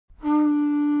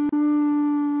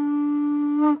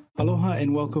Aloha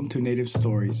and welcome to Native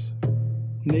Stories.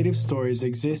 Native Stories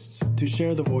exists to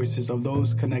share the voices of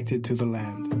those connected to the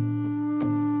land.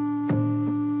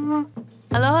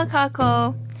 Aloha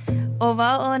kako. O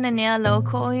wau o na nea lau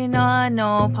ko'oinoa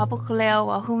no papakulea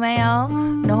wahumeo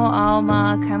noho ao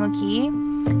ma Kaimuki.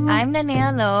 I'm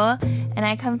Nanea Lo, and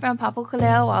I come from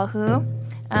Papakulea, Oahu,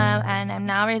 and I'm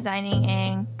now residing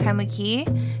in Kaimuki.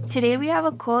 Today we have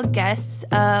a cool guest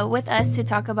with us to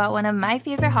talk about one of my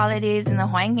favorite holidays in the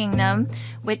Hawaiian Kingdom,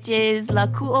 which is La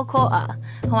Kūʻokoʻa,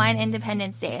 Hawaiian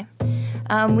Independence Day.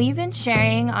 We've been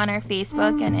sharing on our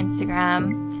Facebook and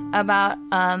Instagram about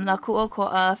La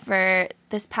Kūʻokoʻa for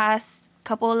this past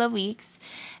couple of weeks,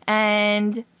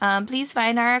 and please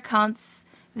find our accounts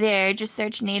there. Just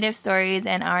search Native Stories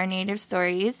and Our Native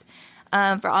Stories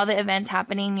for all the events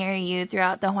happening near you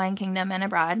throughout the Hawaiian Kingdom and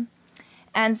abroad.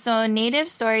 And so Native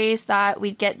Stories thought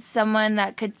we'd get someone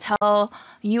that could tell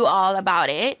you all about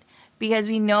it, because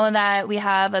we know that we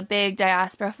have a big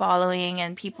diaspora following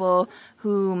and people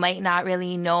who might not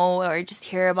really know or just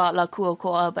hear about La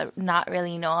Kūʻokoʻa but not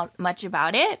really know much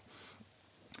about it.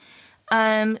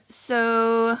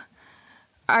 So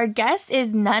our guest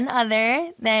is none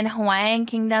other than Hawaiian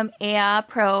Kingdom Ea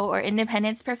Pro, or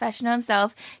Independence Professional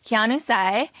himself, Keanu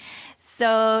Sai.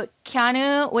 So,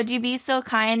 Keanu, would you be so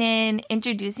kind in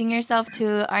introducing yourself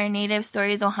to our Native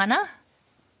Stories Ohana?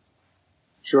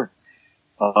 Sure.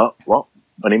 Well,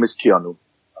 my name is Keanu.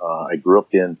 I grew up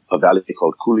in a valley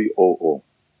called Kuʻokoʻa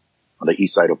on the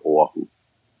east side of Oahu,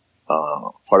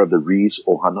 part of the Reeves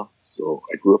Ohana. So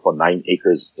I grew up on 9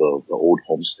 acres of the old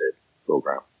homestead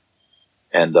program.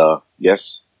 And,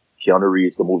 yes, Keanu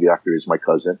Reeves, the movie actor, is my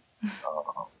cousin.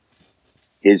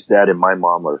 His dad and my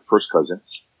mom are first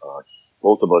cousins.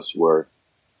 Both of us were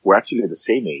actually the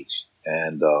same age.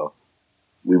 And,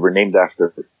 we were named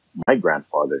after my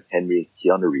grandfather, Henry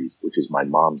Keanu Reeves, which is my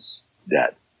mom's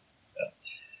dad.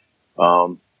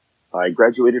 I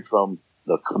graduated from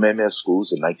the Kamehameha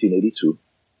schools in 1982.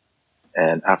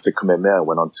 And after Kamehameha, I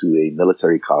went on to a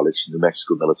military college, New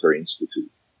Mexico Military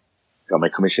Institute. Got my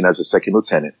commission as a second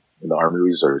lieutenant in the Army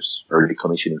Reserves early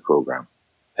commissioning program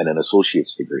and an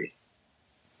associate's degree.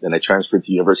 Then I transferred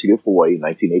to University of Hawaii in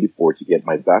 1984 to get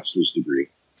my bachelor's degree.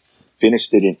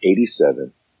 Finished it in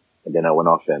 87. And then I went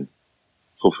off and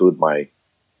fulfilled my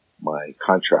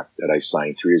contract that I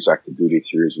signed, 3 years active duty, 3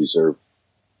 years reserve,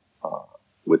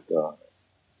 with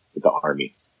the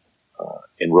Army.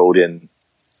 Enrolled in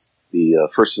the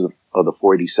first of the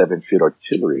 487 Field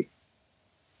Artillery.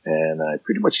 And I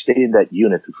pretty much stayed in that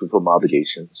unit to fulfill my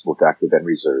obligations, both active and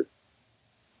reserve.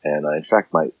 And in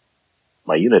fact,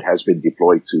 my unit has been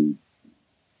deployed to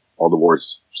all the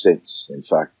wars since. In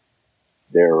fact,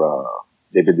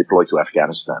 they've been deployed to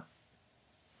Afghanistan.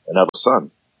 And I have a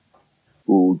son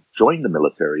who joined the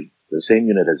military, the same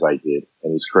unit as I did,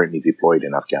 and is currently deployed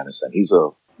in Afghanistan. He's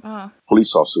a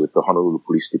police officer with the Honolulu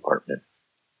Police Department.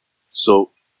 So,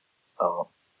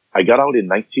 I got out in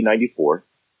 1994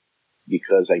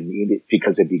 because I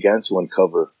began to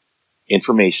uncover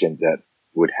information that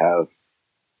would have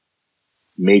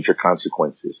major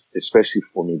consequences, especially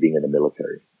for me being in the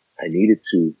military. I needed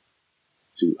to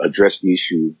address the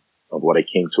issue of what I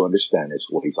came to understand as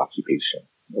Hawaii's occupation.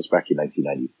 That was back in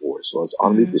 1994. So I was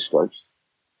on leave discharge,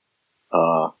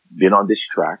 been on this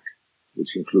track,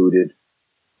 which included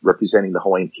representing the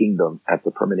Hawaiian Kingdom at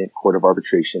the Permanent Court of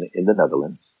Arbitration in the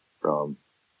Netherlands from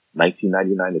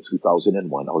 1999 to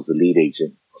 2001. I was the lead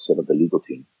agent. I set up the legal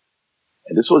team.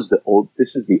 And this is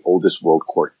the oldest world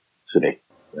court today.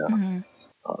 Yeah.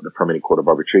 The Permanent Court of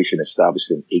Arbitration established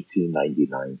in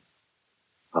 1899.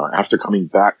 After coming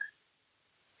back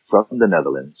from the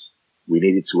Netherlands, we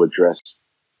needed to address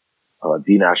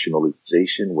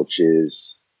denationalization, which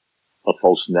is a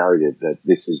false narrative that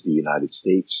this is the United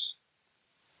States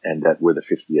and that we're the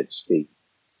 50th state.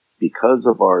 Because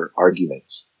of our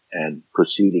arguments and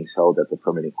proceedings held at the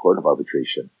Permanent Court of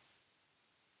Arbitration,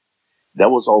 that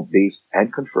was all based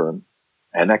and confirmed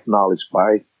and acknowledged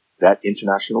by that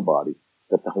international body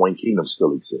that the Hawaiian Kingdom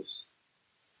still exists.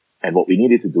 And what we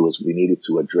needed to do is we needed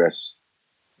to address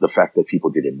the fact that people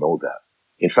didn't know that.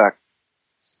 In fact,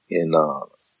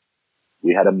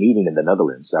 we had a meeting in the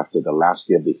Netherlands after the last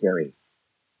day of the hearing,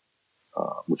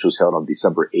 which was held on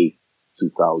December 8th,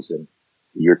 2000,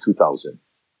 year 2000.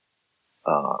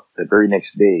 The very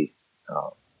next day,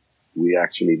 we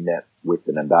actually met with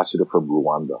an ambassador from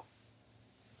Rwanda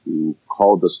who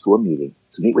called us to a meeting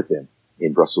to meet with him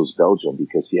in Brussels, Belgium,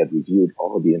 because he had reviewed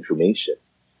all of the information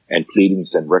and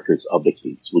pleadings and records of the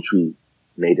case, which we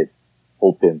made it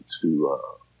open to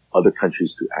other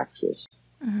countries to access.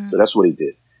 So that's what he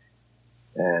did.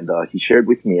 And he shared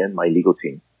with me and my legal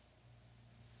team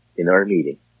in our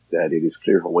meeting that it is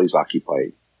clear Hawaii is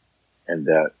occupied and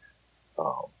that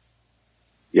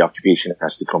the occupation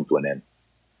has to come to an end,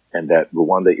 and that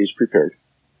Rwanda is prepared,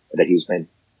 and that he's been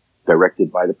directed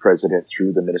by the president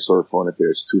through the Minister of Foreign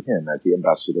Affairs to him as the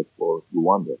ambassador for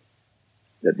Rwanda,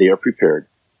 that they are prepared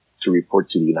to report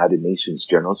to the United Nations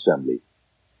General Assembly,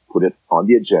 put it on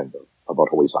the agenda about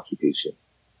Hawaii's occupation,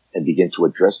 and begin to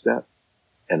address that,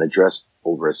 and address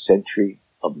over a century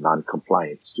of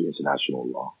non-compliance to international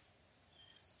law.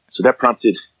 So that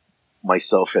prompted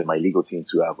myself and my legal team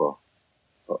to have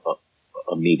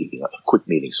a meeting, a quick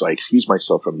meeting. So I excused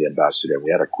myself from the ambassador, and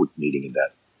we had a quick meeting in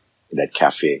that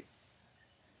cafe.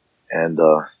 And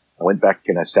I went back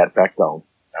and I sat back down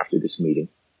after this meeting,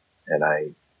 and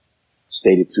I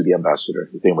stated to the ambassador,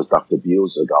 his name was Dr. Bio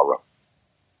Zagara.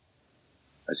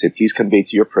 I said, please convey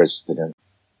to your president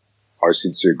our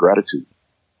sincere gratitude,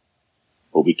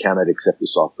 but we cannot accept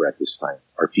this offer at this time.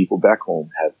 Our people back home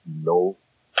have no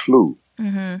clue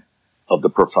of the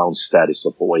profound status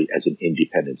of Hawaii as an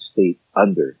independent state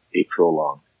under a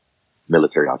prolonged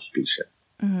military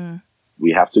occupation.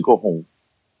 We have to go home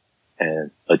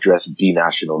and address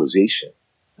denationalization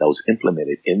that was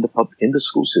implemented in the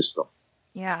school system.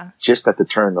 Yeah. Just at the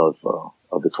turn of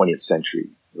the 20th century,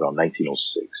 around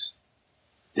 1906.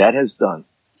 That has done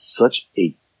such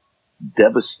a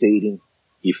devastating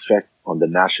effect on the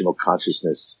national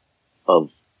consciousness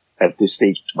of, at this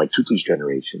stage, my tutu's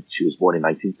generation. She was born in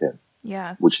 1910.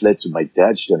 Yeah. Which led to my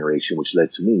dad's generation, which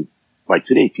led to me. By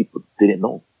today, people didn't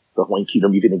know the Hawaiian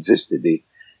Kingdom even existed. They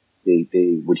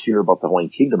would hear about the Hawaiian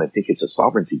Kingdom and think it's a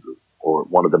sovereignty group or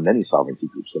one of the many sovereignty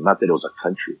groups, and not that it was a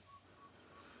country.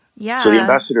 Yeah. So the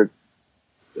ambassador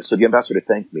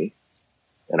thanked me,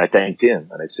 and I thanked him,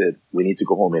 and I said, we need to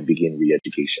go home and begin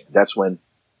re-education. That's when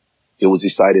it was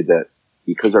decided that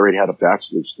because I already had a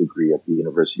bachelor's degree at the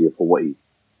University of Hawaii,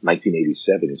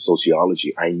 1987 in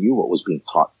sociology, I knew what was being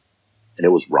taught, and it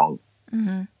was wrong.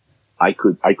 I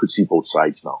could see both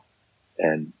sides now.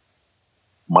 And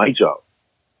my job,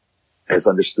 as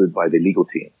understood by the legal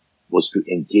team, was to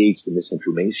engage the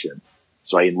misinformation.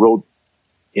 So I enrolled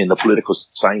in the political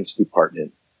science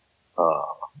department,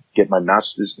 get my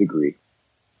master's degree,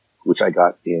 which I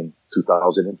got in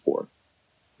 2004.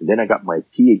 And then I got my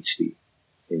PhD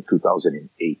in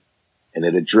 2008, and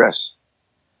it addressed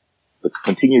the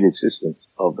continued existence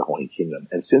of the Hawaiian Kingdom.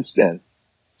 And since then,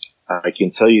 I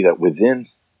can tell you that within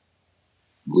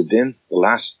the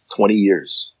last 20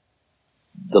 years,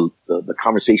 the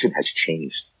conversation has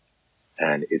changed,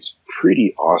 and it's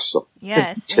pretty awesome.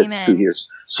 Yes, just amen. to hear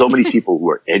so many people who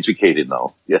are educated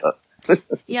now. Yeah.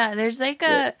 Yeah, there's like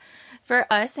for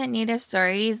us at Native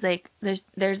Stories, like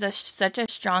there's such a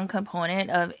strong component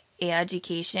of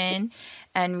education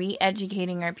and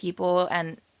re-educating our people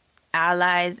and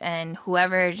allies and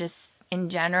whoever just in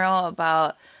general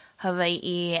about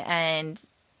Hawaii and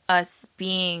us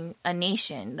being a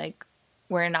nation. Like,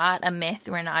 we're not a myth,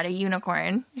 we're not a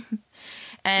unicorn.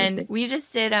 And we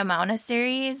just did a Mauna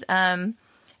series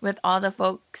with all the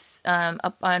folks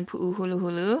up on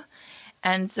Pu'uhuluhulu.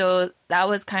 And so that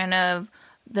was kind of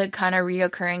the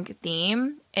reoccurring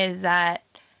theme, is that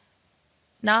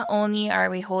not only are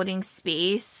we holding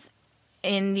space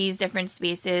in these different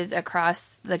spaces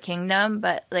across the kingdom,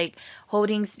 but like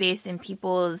holding space in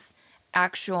people's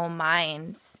actual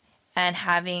minds and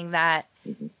having that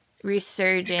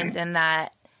resurgence and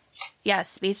that,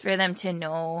 space for them to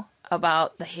know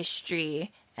about the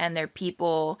history and their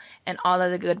people and all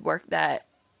of the good work that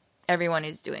everyone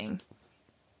is doing.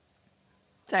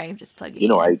 Sorry, I'm just plugging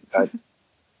in.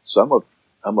 So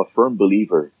I'm a firm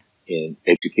believer in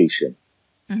education,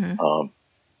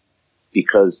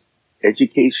 because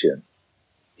education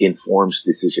informs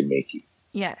decision making.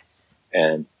 Yes.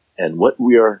 And what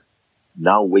we are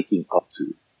now waking up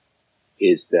to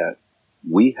is that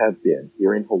we have been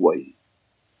here in Hawaii.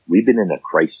 We've been in a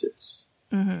crisis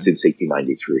since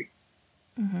 1893.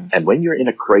 And when you're in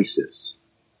a crisis,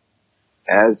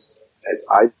 as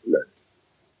I've learned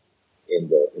in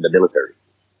the military,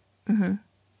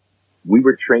 we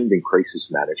were trained in crisis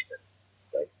management,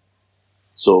 right?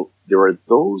 So there are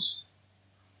those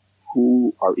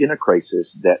who are in a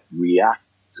crisis that react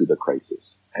to the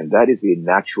crisis, and that is a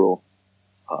natural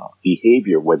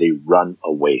behavior where they run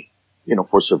away,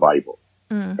 for survival,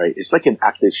 right? It's like an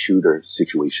active shooter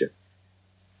situation.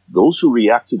 Those who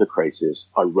react to the crisis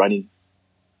are running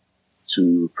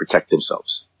to protect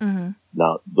themselves.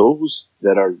 Now, those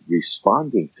that are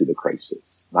responding to the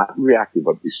crisis, not reacting,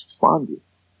 but responding,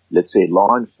 let's say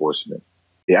law enforcement,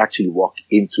 they actually walk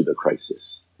into the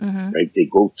crisis, right? They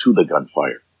go to the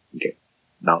gunfire. Okay.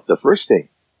 Now, the first thing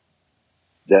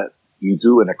that you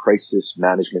do in a crisis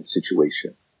management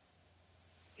situation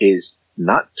is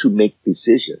not to make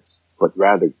decisions, but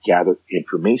rather gather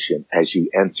information as you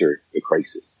enter the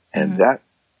crisis. And that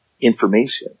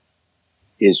information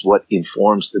is what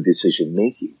informs the decision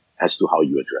making as to how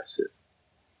you address it.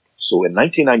 So in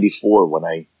 1994, when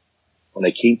I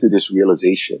came to this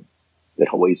realization that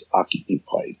Hawaii is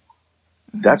occupied,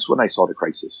 that's when I saw the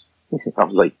crisis. I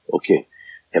was like, okay,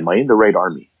 am I in the right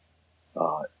army?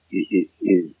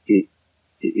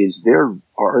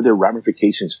 Are there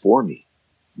ramifications for me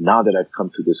now that I've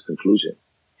come to this conclusion?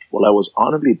 Well, I was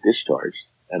honorably discharged,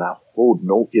 and I hold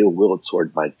no ill will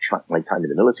toward my time in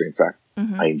the military. In fact,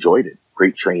 I enjoyed it.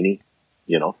 Great training.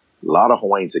 You know, a lot of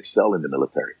Hawaiians excel in the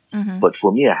military. But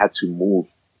for me, I had to move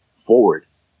forward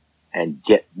and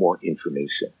get more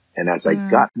information. And as I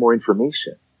got more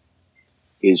information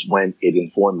is when it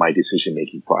informed my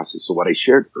decision-making process. So what I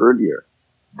shared earlier,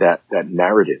 that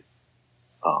narrative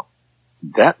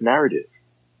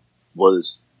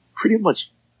was pretty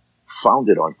much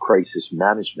founded on crisis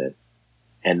management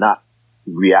and not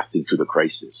reacting to the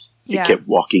crisis. It kept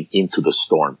walking into the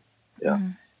storm. Yeah.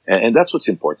 And that's what's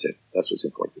important. That's what's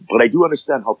important. But I do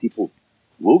understand how people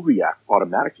will react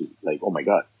automatically. Like, oh my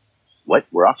God, what?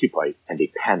 We're occupied. And they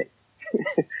panic.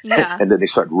 And then they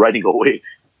start running away.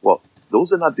 Well,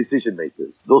 those are not decision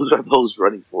makers. Those are those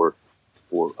running for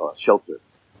shelter.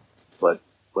 But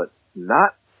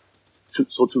not to,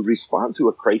 so to respond to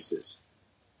a crisis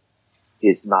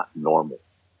is not normal.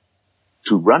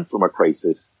 To run from a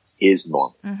crisis is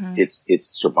normal. It's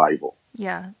survival.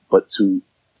 Yeah. But to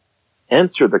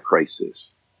enter the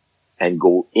crisis and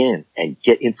go in and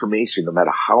get information, no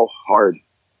matter how hard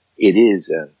it is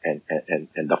and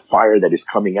the fire that is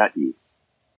coming at you,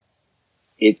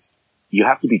 you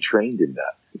have to be trained in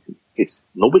that.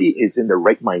 Nobody is in their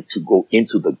right mind to go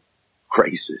into the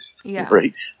crisis,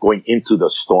 right? Going into the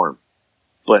storm.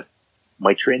 But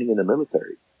my training in the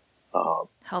military,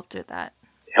 helped with that.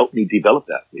 Helped me develop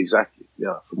that. Exactly.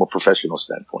 Yeah. From a professional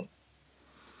standpoint.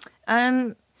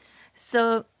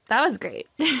 So that was great.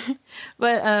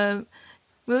 But,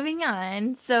 moving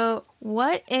on. So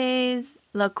what is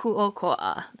la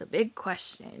Kūʻokoʻa? The big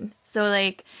question. So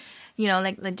like, you know,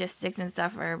 like logistics and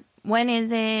stuff, or when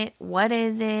is it? What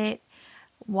is it?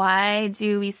 Why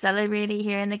do we celebrate it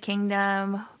here in the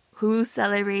kingdom? Who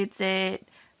celebrates it?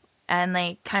 And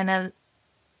like kind of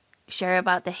share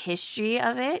about the history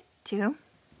of it too.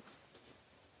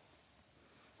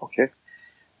 Okay.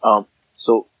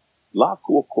 So la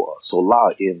Kūʻokoʻa. So la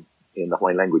in the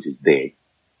Hawaiian language is day.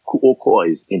 Kūʻokoʻa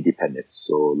is independence.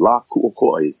 So la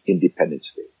Kūʻokoʻa is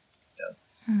Independence Day. Yeah.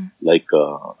 Like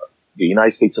the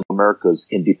United States of America's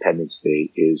Independence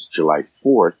Day is July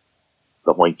 4th.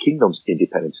 The Hawaiian Kingdom's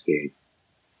Independence Day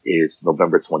is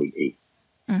November 28th.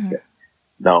 Okay.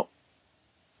 Now,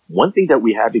 one thing that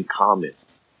we have in common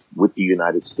with the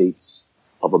United States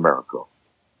of America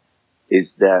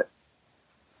is that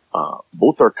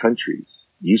both our countries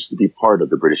used to be part of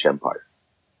the British Empire.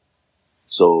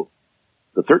 So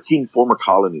the 13 former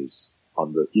colonies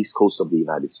on the east coast of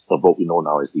of what we know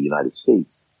now as the United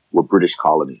States were British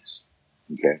colonies.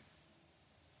 Okay.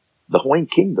 The Hawaiian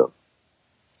Kingdom,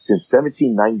 since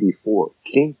 1794,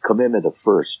 King Kamehameha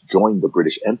I joined the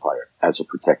British Empire as a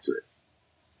protectorate.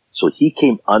 So he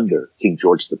came under King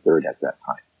George III at that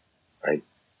time, right?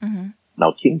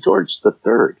 Now, King George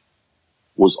III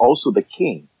was also the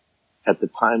king at the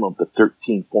time of the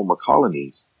 13 former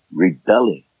colonies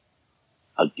rebelling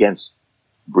against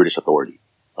British authority.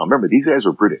 Now, remember, these guys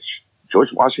were British.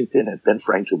 George Washington and Ben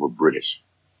Franklin were British.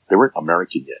 They weren't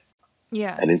American yet.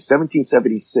 Yeah. And in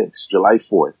 1776, July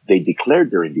 4th, they declared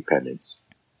their independence,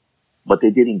 but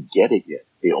they didn't get it yet.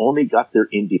 They only got their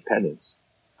independence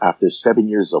after 7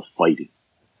 years of fighting,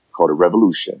 called a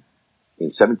revolution. In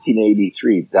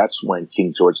 1783, that's when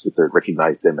King George III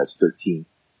recognized them as 13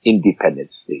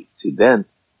 independent states. And then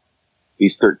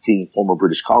these 13 former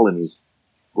British colonies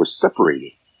were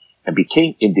separated and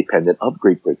became independent of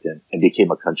Great Britain and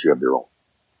became a country of their own,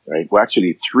 right? Well,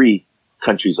 actually 3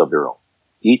 countries of their own.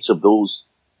 Each of those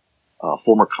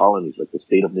former colonies, like the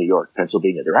state of New York,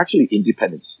 Pennsylvania, they're actually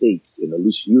independent states in a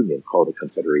loose union called a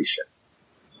confederation.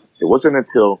 It wasn't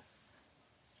until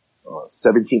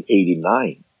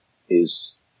 1789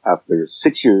 is after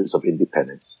 6 years of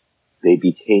independence, they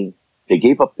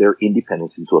gave up their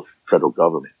independence into a federal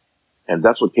government. And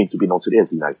that's what came to be known today as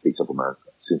the United States of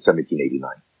America since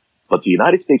 1789. But the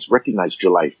United States recognized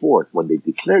July 4th when they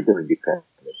declared their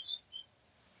independence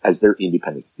as their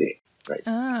Independence Day, right?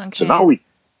 Oh, okay.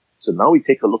 So now we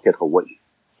take a look at Hawaii.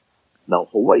 Now,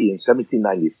 Hawaii in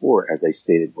 1794, as I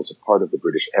stated, was a part of the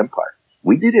British Empire.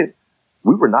 We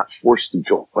were not forced to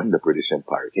join the British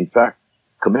Empire. In fact,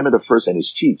 Kamehameha I and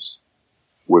his chiefs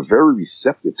were very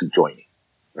receptive to joining,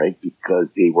 right?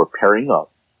 Because they were pairing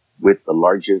up with the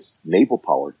largest naval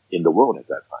power in the world at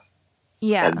that time.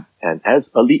 Yeah. And as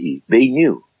ali'i, they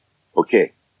knew,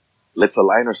 okay, let's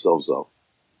align ourselves up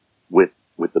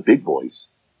with the big boys,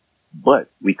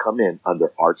 but we come in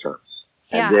under our terms.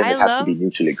 Yeah, and then it has to be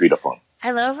mutually agreed upon.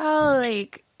 I love how,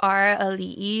 like, our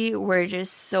ali'i were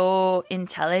just so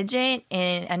intelligent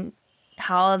and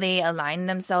how they align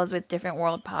themselves with different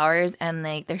world powers and,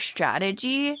 like, their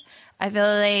strategy. I feel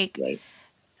like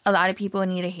a lot of people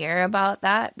need to hear about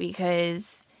that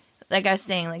because, like I was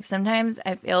saying, like, sometimes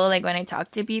I feel like when I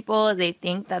talk to people, they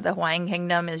think that the Hawaiian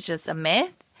Kingdom is just a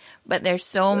myth, but there's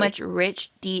so much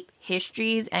rich, deep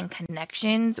histories and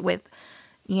connections with,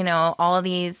 you know, all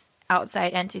these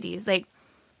outside entities. Like,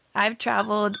 I've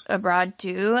traveled abroad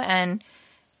too, and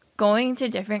going to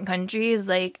different countries,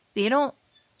 like,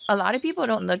 a lot of people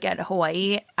don't look at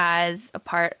Hawaii as a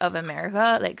part of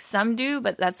America. Like, some do,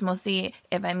 but that's mostly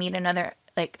if I meet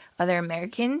other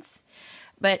Americans.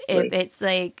 But if it's,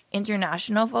 like,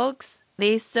 international folks,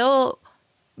 they still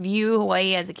view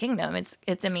Hawaii as a kingdom.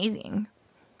 It's amazing.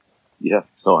 Yeah.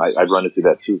 No, I run into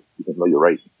that too. Even though you're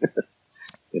right.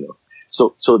 You know,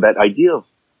 so that idea of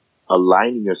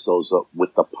aligning yourselves up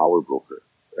with the power broker,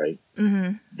 right?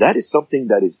 Mm-hmm. That is something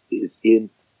that is in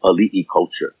ali'i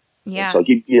culture. Yeah. So I'll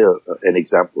give you an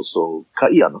example. So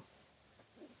Ka'iana,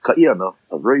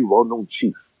 a very well-known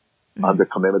chief under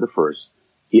Kamehameha I,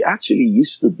 he actually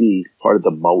used to be part of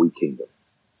the Maui Kingdom,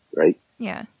 right?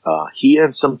 Yeah. He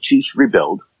and some chiefs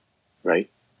rebelled, right?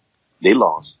 They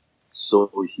lost. So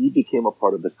he became a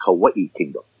part of the Kauai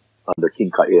Kingdom under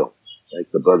King Ka'eo,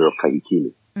 right? The brother of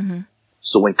Kahikili. Mm-hmm.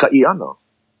 So when Ka'iana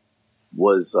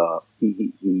was,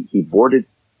 he boarded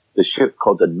the ship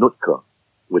called the Nootka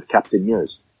with Captain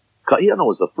Mears. Ka'iana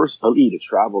was the first ali'i to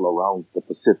travel around the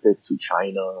Pacific to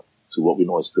China, to what we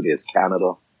know as today as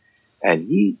Canada. And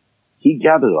he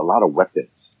gathered a lot of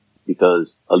weapons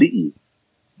because ali'i,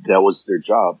 that was their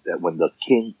job, that when the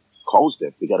king calls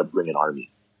them, they got to bring an army.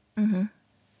 Mm-hmm.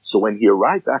 So when he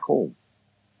arrived back home,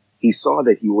 he saw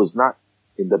that he was not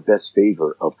in the best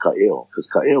favor of Ka'eo, because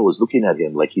Ka'eo was looking at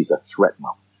him like he's a threat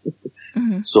now.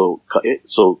 Mm-hmm. So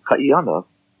Ka'iana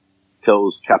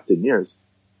tells Captain Mears,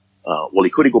 well, he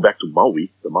couldn't go back to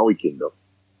Maui, the Maui Kingdom.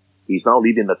 He's now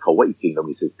leaving the Kauai Kingdom.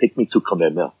 He said, take me to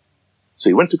Kamehameha. So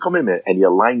he went to Kamehameha and he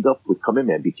aligned up with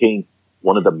Kamehameha and became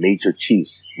one of the major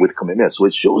chiefs with Kamehameha. So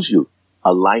it shows you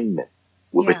alignment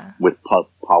with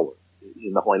power.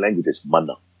 In the Hawaiian language, it's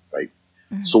mana, right?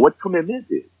 Mm-hmm. So what Kamehameha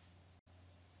did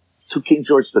to King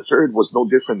George III was no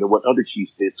different than what other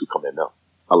chiefs did to Kamehameha,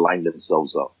 align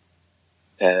themselves up.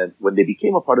 And when they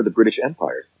became a part of the British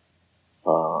Empire,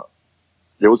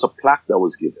 there was a plaque that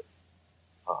was given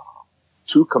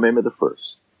to Kamehameha I,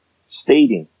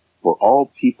 stating for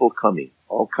all people coming,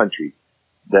 all countries,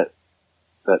 that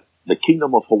the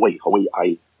Kingdom of Hawaii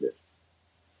Island,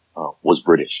 was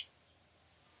British,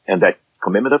 and that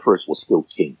Kamehameha I was still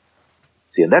king.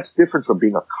 See, and that's different from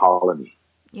being a colony.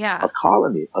 Yeah. A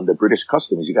colony under British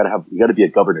customs, you gotta be a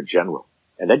governor general.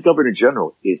 And that governor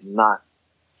general is not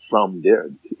from there.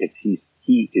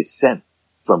 He is sent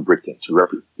from Britain to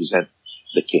represent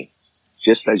the king.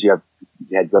 Just as you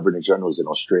had governor generals in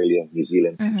Australia, New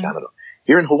Zealand, and Canada.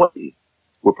 Here in Hawaii,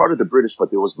 we're part of the British, but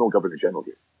there was no governor general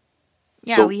here.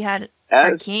 Yeah, so we had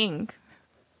our king.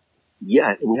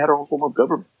 Yeah, we had our own form of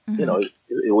government. Mm-hmm. You know,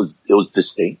 it was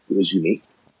distinct. It was unique.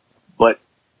 But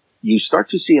you start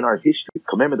to see in our history,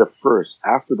 Kamehameha I,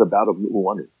 after the Battle of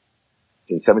Nu'uanu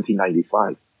in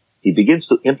 1795, he begins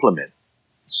to implement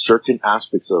certain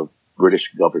aspects of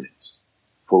British governance.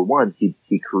 For one,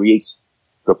 he creates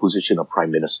the position of prime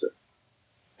minister.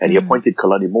 And he appointed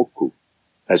Kalani Moku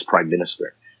as prime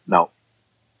minister. Now,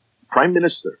 prime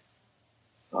minister,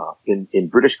 in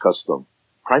British custom,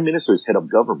 prime minister is head of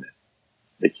government.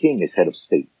 The king is head of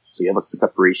state. So you have a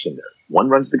separation there. One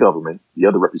runs the government, the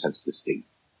other represents the state.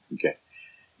 Okay.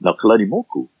 Now, Kalani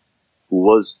Moku, who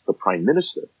was the prime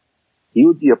minister, he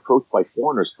would be approached by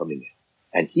foreigners coming in.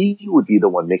 And he would be the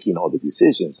one making all the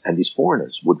decisions. And these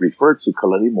foreigners would refer to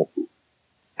Kalani Moku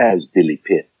as Billy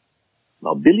Pitt.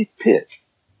 Now, Billy Pitt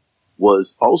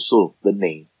was also the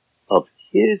name of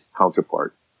his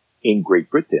counterpart in Great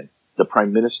Britain, the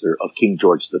prime minister of King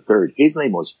George III. His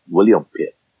name was William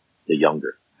Pitt, the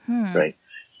younger, right?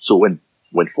 So when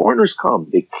foreigners come,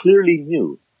 they clearly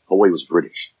knew Hawaii was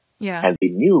British. Yeah. And they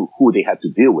knew who they had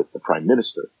to deal with, the prime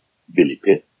minister, Billy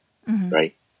Pitt,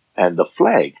 right? And the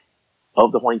flag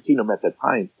of the Hawaiian Kingdom at that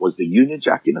time was the Union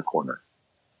Jack in the corner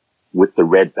with the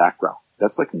red background.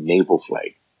 That's like a naval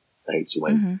flag, right? So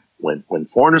when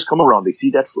foreigners come around, they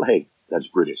see that flag, that's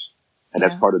British. And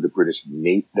that's part of the British,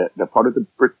 that part of the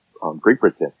Great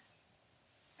Britain.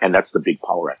 And that's the big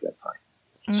power at that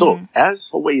time. So as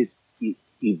Hawaii is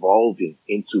evolving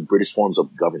into British forms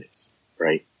of governance,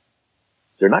 right?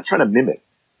 They're not trying to mimic.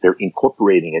 They're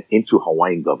incorporating it into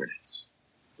Hawaiian governance,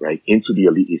 right? Into the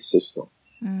elite system.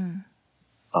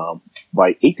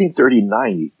 By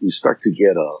 1839, we start to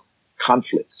get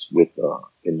conflicts with,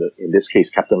 in this case,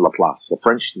 Captain Laplace, a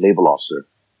French naval officer,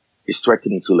 is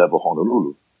threatening to level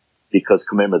Honolulu because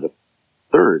Kamehameha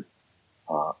III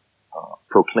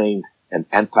proclaimed an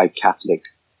anti-Catholic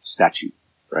statute,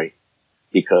 right?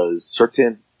 Because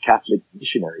certain Catholic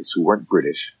missionaries who weren't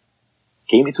British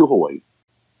came into Hawaii,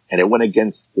 and it went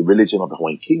against the religion of the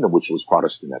Hawaiian Kingdom, which was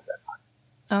Protestant at that time.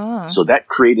 So that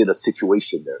created a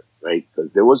situation there, right?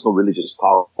 Because there was no religious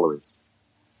tolerance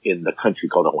in the country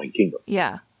called the Hawaiian Kingdom.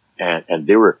 Yeah. And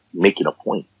they were making a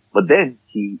point. But then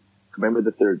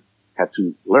Kamehameha III had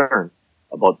to learn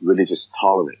about religious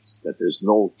tolerance, that there's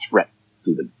no threat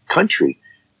to the country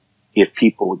if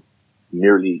people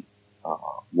merely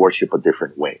worship a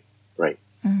different way, right?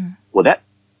 Well, that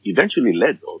eventually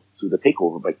led, though, to the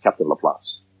takeover by Captain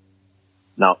Laplace.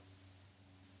 Now,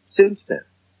 since then,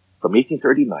 from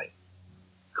 1839,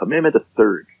 Kamehameha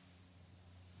III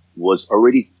was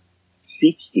already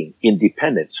seeking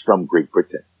independence from Great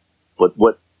Britain. But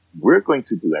what we're going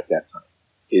to do at that time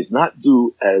is not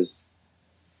do as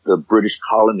the British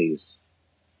colonies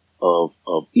of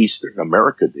Eastern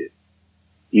America did,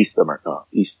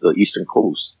 the Eastern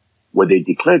Coast, where they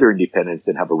declare their independence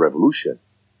and have a revolution.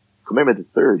 Kamehameha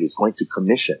III is going to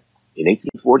commission in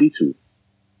 1842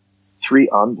 3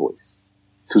 envoys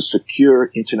to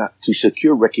secure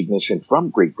recognition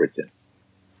from Great Britain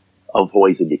of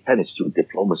Hawaii's independence through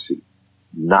diplomacy,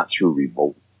 not through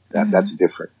revolt. That's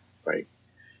different, right?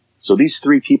 So these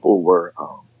 3 people were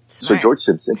Sir George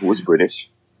Simpson, who was British.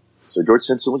 Sir George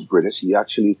Simpson was British. He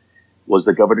actually was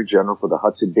the Governor General for the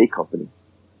Hudson Bay Company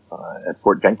at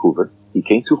Fort Vancouver. He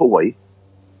came to Hawaii.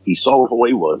 He saw what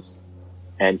Hawaii was,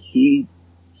 and he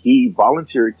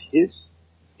volunteered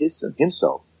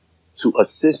himself to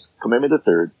assist Kamehameha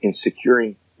III in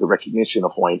securing the recognition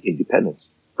of Hawaiian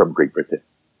independence from Great Britain.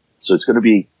 So it's going to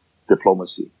be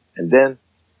diplomacy. And then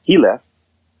he left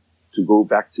to go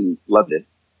back to London,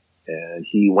 and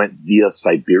he went via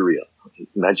Siberia.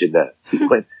 Imagine that. He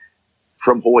went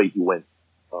from Hawaii, he went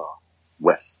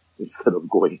west instead of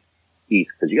going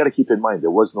east. Because you got to keep in mind, there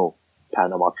was no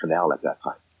Panama Canal at that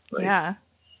time. Right? Yeah.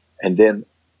 And then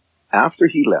after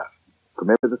he left,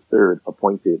 Kamehameha III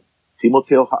appointed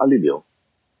Timoteo Ha,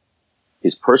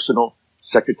 his personal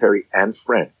secretary and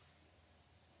friend,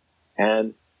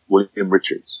 and William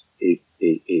Richards, a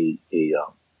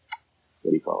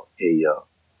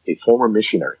former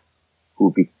missionary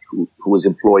who was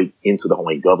employed into the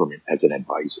Hawaiian government as an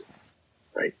advisor,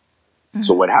 right?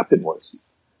 So what happened was,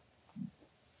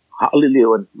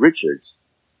 Ha'alilio and Richards,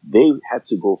 they had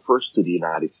to go first to the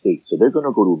United States. So they're going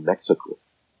to go to Mexico,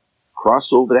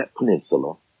 cross over that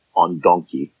peninsula on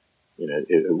donkey. You know,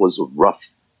 it was a rough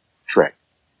trek.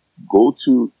 Go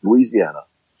to Louisiana,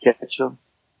 catch a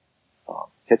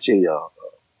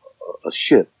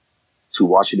ship to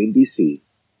Washington, D.C.,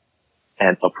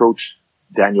 and approach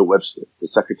Daniel Webster, the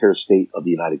Secretary of State of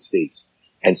the United States,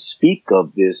 and speak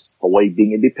of this Hawaii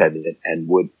being independent and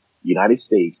would the United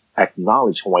States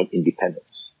acknowledge Hawaiian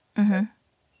independence.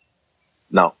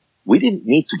 Now, we didn't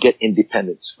need to get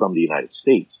independence from the United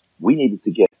States. We needed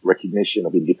to get recognition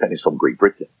of independence from Great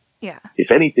Britain. Yeah.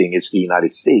 If anything, it's the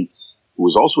United States, who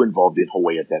was also involved in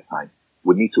Hawaii at that time,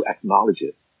 would need to acknowledge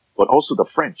it. But also the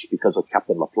French, because of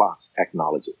Captain Laplace,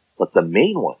 acknowledge it. But the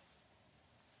main one,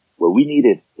 where we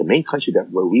needed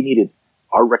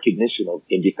our recognition of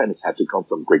independence had to come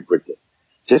from Great Britain.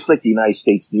 Just like the United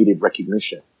States needed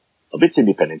recognition of its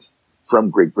independence from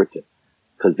Great Britain,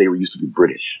 because they were used to be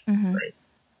British, right?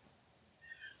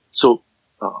 So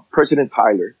President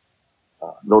Tyler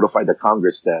notified the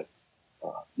Congress that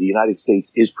the United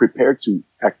States is prepared to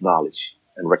acknowledge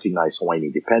and recognize Hawaiian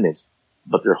independence,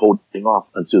 but they're holding off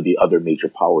until the other major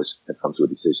powers have come to a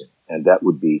decision, and that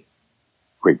would be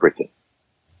Great Britain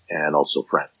and also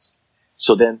France.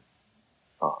 So then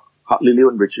Ha'alilio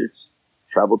and Richards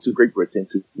traveled to Great Britain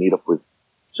to meet up with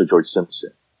Sir George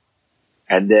Simpson.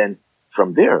 And then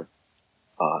from there,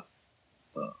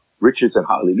 Richards and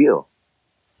Ha'alilio,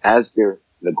 as they're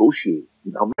negotiating,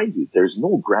 now mind you, there's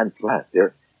no grand plan.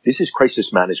 This is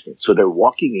crisis management. So they're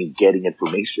walking and getting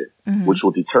information, which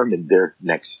will determine their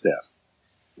next step.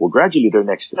 Well, gradually their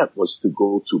next step was to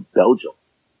go to Belgium,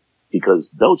 because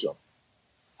Belgium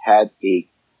had a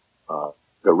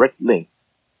direct link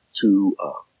to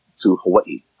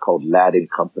Hawaii called Ladd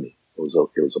 & Company. It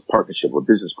was a partnership, a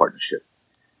business partnership,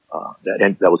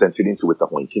 that was entered into with the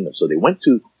Hawaiian Kingdom. So they went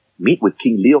to meet with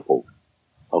King Leopold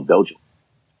of Belgium.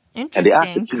 And they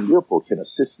asked if King Leopold can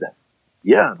assist them.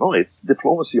 Yeah, no, it's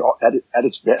diplomacy at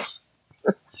its best.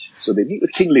 So they meet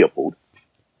with King Leopold,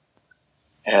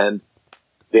 and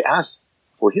they ask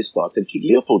for his thoughts. And King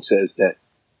Leopold says that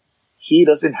he's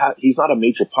not a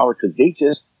major power because they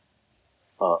just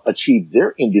achieved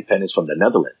their independence from the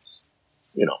Netherlands,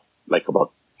 like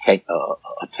about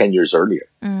 10 years earlier.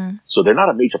 So they're not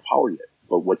a major power yet.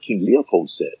 But what King Leopold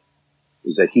said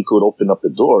was that he could open up the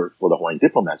door for the Hawaiian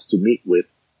diplomats to meet with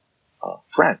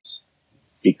France,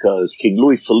 because King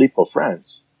Louis Philippe of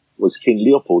France was King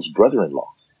Leopold's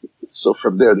brother-in-law. So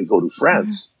from there, they go to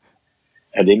France,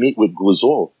 and they meet with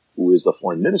Guizot, who is the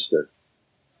foreign minister,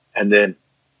 and then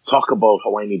talk about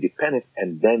Hawaiian independence,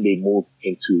 and then they move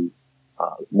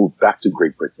back to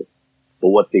Great Britain. But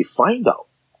what they find out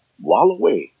while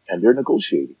away, and they're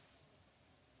negotiating,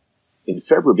 in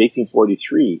February of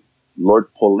 1843,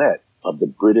 Lord Paulet of the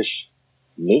British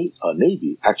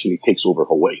Navy actually takes over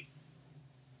Hawaii.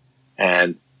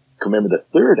 And Kamehameha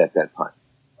III at that time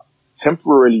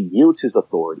temporarily yields his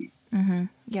authority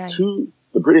to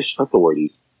the British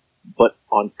authorities, but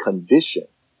on condition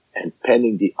and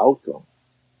pending the outcome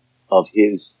of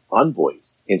his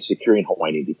envoys in securing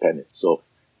Hawaiian independence. So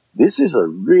this is a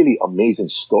really amazing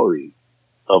story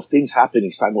of things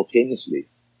happening simultaneously,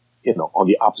 on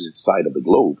the opposite side of the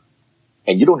globe.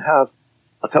 And you don't have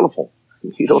a telephone.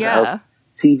 You don't have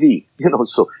TV,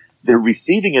 so they're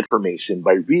receiving information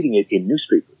by reading it in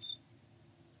newspapers.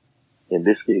 In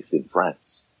this case, in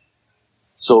France.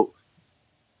 So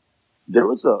there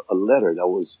was a letter that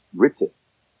was written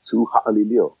to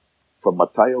Alilio from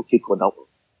Matayo Kikonawa,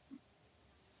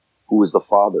 who is the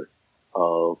father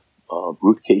of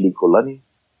Ruth Kaylee Kolani,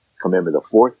 Kamehameha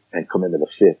IV, and Kamehameha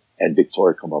V, and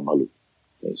Victoria Kamamalu.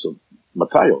 And so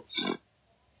Matayo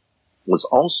was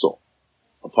also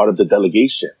a part of the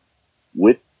delegation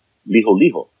with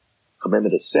Liho,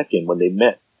 Kamehameha II, when they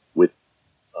met with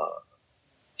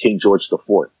King George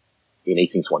IV in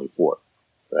 1824,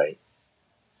 right?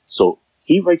 So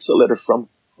he writes a letter from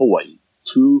Hawaii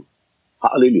to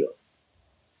Ha'alilio,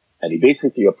 and he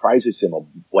basically apprises him of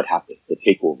what happened, the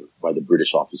takeover by the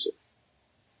British officer,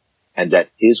 and that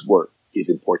his work is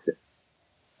important.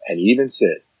 And he even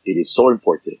said, it is so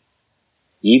important,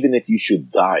 even if you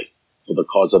should die for the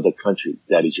cause of the country,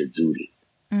 that is your duty.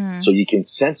 So you can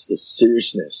sense the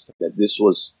seriousness that this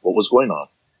was what was going on.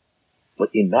 But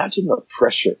imagine the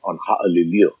pressure on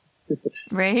Ha'alilio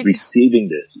receiving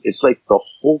this. It's like the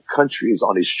whole country is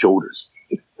on his shoulders.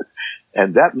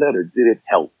 And that letter didn't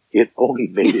help. It only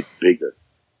made it bigger,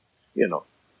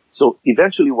 So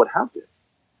eventually what happened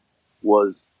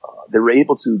was they were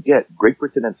able to get Great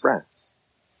Britain and France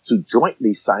to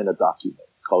jointly sign a document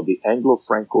called the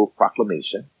Anglo-Franco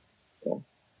Proclamation,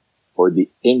 or the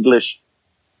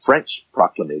English-French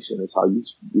Proclamation, is how you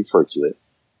refer to it,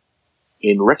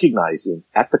 in recognizing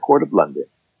at the Court of London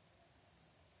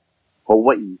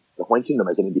Hawaii, the Hawaiian Kingdom,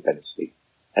 as an independent state,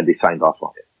 and they signed off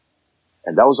on it.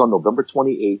 And that was on November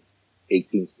 28,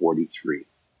 1843.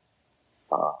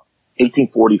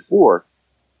 1844,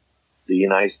 the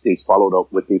United States followed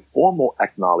up with a formal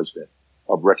acknowledgement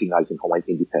of recognizing Hawaiian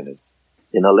independence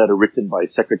in a letter written by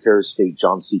Secretary of State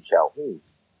John C. Calhoun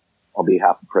on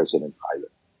behalf of President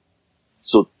Tyler.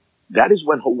 So that is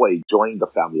when Hawaii joined the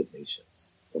family of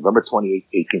nations. November 28,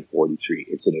 1843.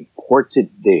 It's an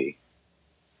important day.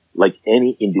 Like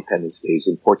any Independence Day is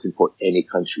important for any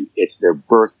country. It's their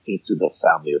birth into the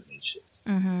family of nations.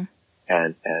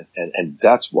 And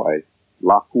that's why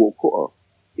La Kūʻokoʻa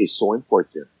is so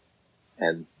important.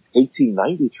 And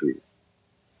 1893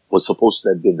 was supposed to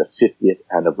have been the 50th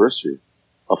anniversary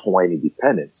of Hawaiian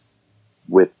independence,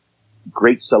 with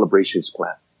great celebrations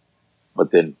planned.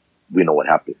 But then we know what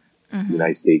happened. The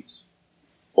United States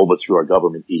overthrew our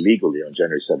government illegally on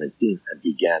January 17th and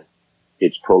began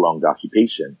its prolonged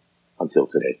occupation until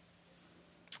today.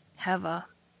 Heva.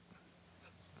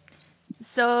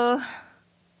 So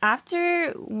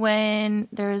after when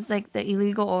there was like the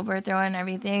illegal overthrow and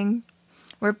everything,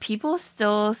 were people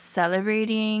still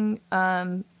celebrating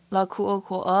La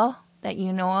Kūʻokoʻa that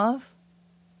you know of?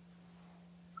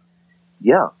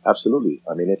 Yeah, absolutely.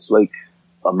 I mean, it's like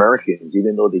Americans,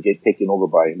 even though they get taken over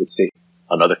by, let's say,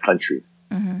 another country,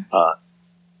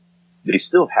 they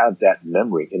still have that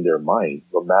memory in their mind,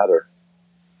 no matter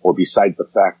or beside the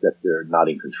fact that they're not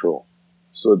in control.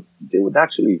 So they would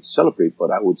actually celebrate,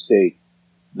 but I would say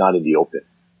not in the open,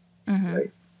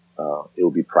 right? It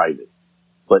will be private.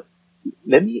 But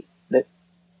let me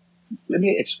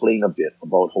explain a bit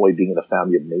about Hawaii being in the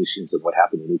family of nations and what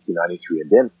happened in 1893, and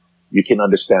then you can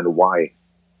understand why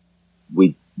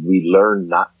we learn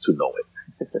not to know it.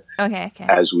 Okay.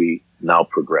 As we now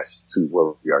progress to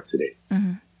where we are today.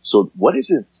 Mm-hmm. So what is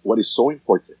so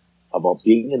important about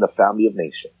being in the family of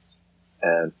nations?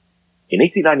 And in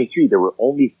 1893, there were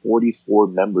only 44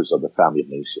 members of the family of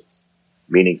nations,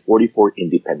 meaning 44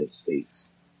 independent states,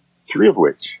 3 of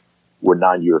which were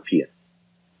non-European.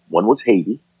 One was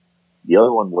Haiti. The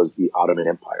other one was the Ottoman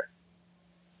Empire.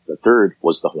 The third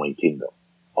was the Hawaiian Kingdom.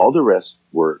 All the rest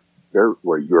were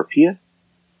European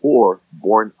or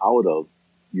born out of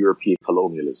European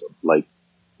colonialism, like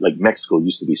Mexico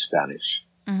used to be Spanish.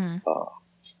 Mm-hmm.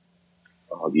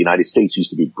 The United States used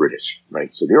to be British,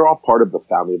 right? So they're all part of the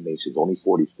family of nations, only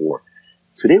 44.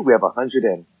 Today we have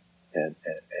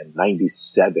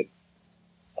 197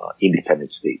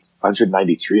 independent states.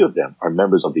 193 of them are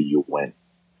members of the UN,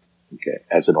 okay,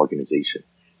 as an organization.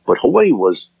 But Hawaii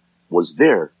was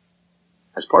there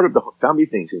as part of the family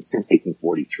of nations since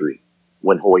 1843,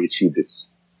 when Hawaii achieved its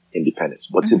independence.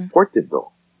 What's important,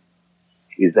 though,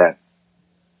 is that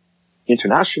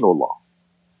international law,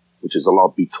 which is a law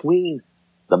between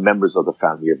the members of the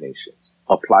family of nations,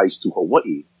 applies to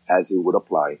Hawaii as it would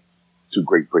apply to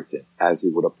Great Britain, as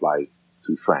it would apply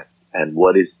to France. And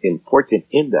what is important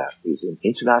in that is in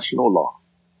international law,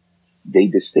 they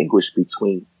distinguish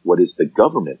between what is the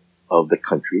government of the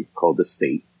country, called the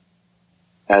state,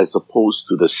 as opposed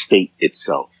to the state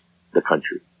itself, the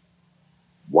country.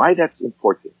 Why that's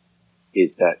important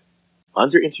is that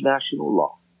under international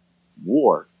law,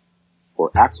 war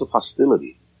or acts of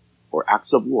hostility or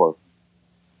acts of war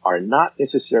are not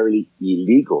necessarily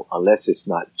illegal unless it's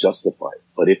not justified.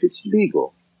 But if it's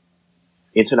legal,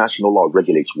 international law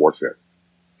regulates warfare,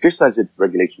 just as it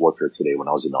regulates warfare today when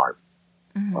I was in the Army.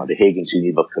 The Hague and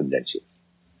Geneva Conventions.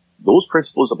 Those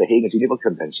principles of the Hague and Geneva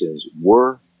Conventions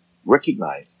were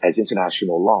recognized as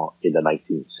international law in the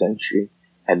 19th century,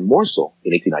 and more so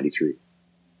in 1893.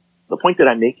 The point that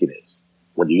I'm making is,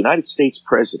 when the United States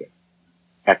president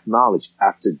acknowledged,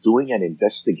 after doing an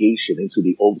investigation into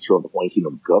the overthrow of the Hawaiian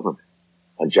Kingdom government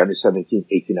on January 17,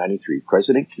 1893,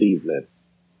 President Cleveland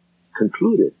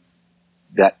concluded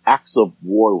that acts of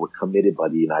war were committed by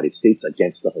the United States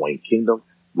against the Hawaiian Kingdom,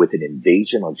 with an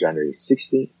invasion on January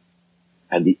 16th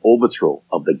and the overthrow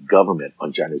of the government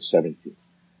on January 17th.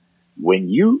 When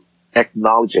you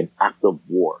acknowledge an act of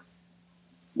war,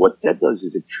 what that does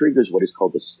is it triggers what is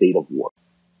called the state of war,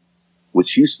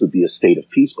 which used to be a state of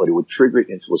peace, but it would trigger it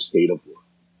into a state of war.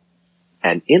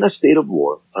 And in a state of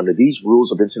war, under these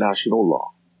rules of international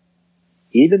law,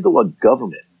 even though a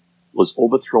government was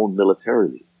overthrown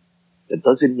militarily, that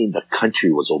doesn't mean the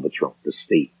country was overthrown, the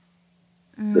state.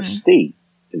 The state,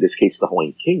 in this case the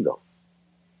Hawaiian Kingdom,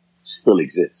 still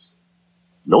exists.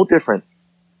 No different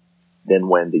than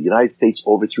when the United States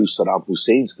overthrew Saddam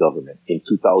Hussein's government in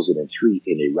 2003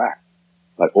 in Iraq.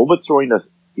 By overthrowing the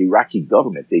Iraqi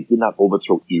government, they did not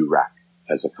overthrow Iraq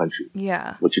as a country.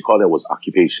 Yeah. What you call that was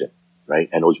occupation, right?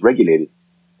 And it was regulated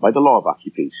by the law of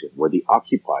occupation, where the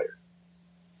occupier,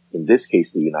 in this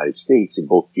case the United States, in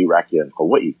both Iraq and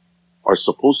Hawaii, are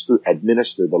supposed to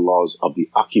administer the laws of the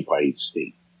occupied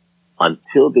state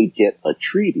until they get a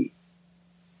treaty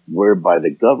whereby the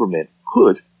government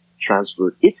could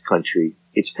transfer its country,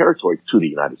 its territory, to the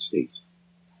United States.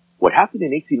 What happened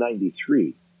in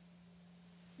 1893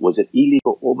 was an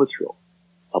illegal overthrow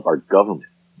of our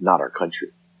government, not our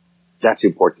country. That's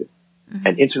important.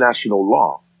 And international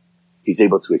law is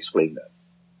able to explain that.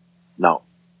 Now,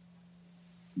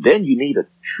 then you need a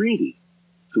treaty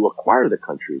to acquire the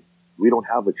country. We don't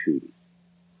have a treaty.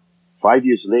 5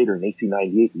 years later, in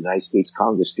 1898, the United States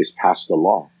Congress just passed a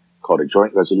law called a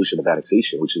Joint Resolution of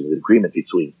Annexation, which is an agreement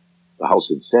between the House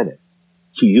and Senate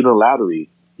to unilaterally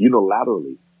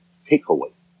take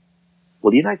Hawaii.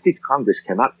 Well, the United States Congress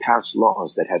cannot pass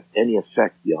laws that have any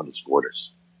effect beyond its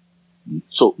borders.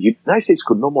 So the United States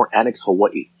could no more annex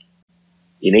Hawaii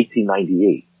in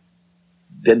 1898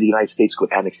 than the United States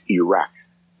could annex Iraq.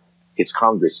 Its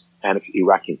Congress annexed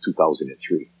Iraq in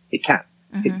 2003. It can't,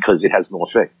 because it has no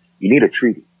effect. You need a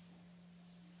treaty.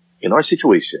 In our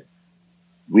situation,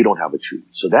 we don't have a treaty.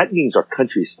 So that means our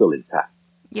country is still intact.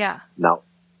 Yeah. Now,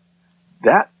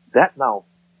 that now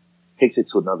takes it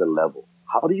to another level.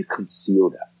 How do you conceal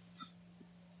that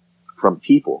from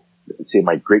people, let's say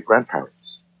my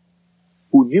great-grandparents,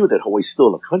 who knew that Hawaii is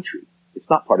still a country? It's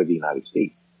not part of the United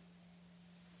States.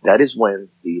 That is when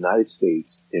the United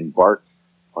States embarked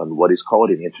on what is called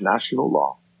in international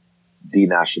law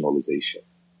denationalization.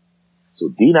 So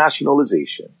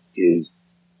denationalization is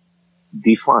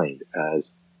defined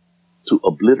as to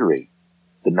obliterate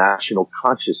the national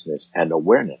consciousness and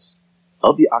awareness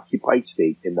of the occupied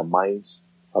state in the minds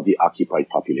of the occupied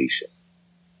population.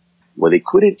 Where they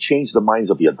couldn't change the minds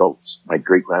of the adults, my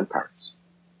great-grandparents,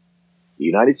 the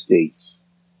United States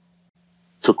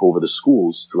took over the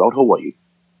schools throughout Hawaii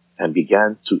and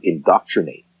began to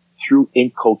indoctrinate through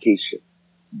inculcation,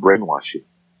 brainwashing,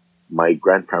 my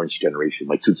grandparents' generation,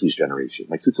 my tutu's generation.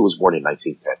 My tutu was born in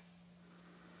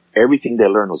 1910. Everything they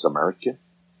learned was American.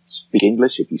 Speak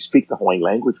English. If you speak the Hawaiian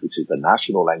language, which is the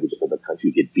national language of the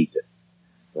country, you get beaten.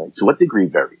 Right? To what degree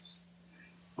varies.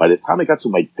 By the time I got to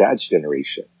my dad's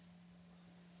generation,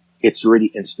 it's already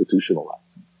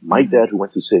institutionalized. My dad, who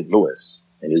went to St. Louis,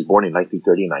 and he was born in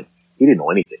 1939, he didn't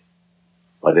know anything.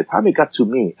 By the time it got to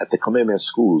me at the Kamehameha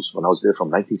schools, when I was there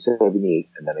from 1978,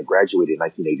 and then I graduated in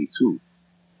 1982,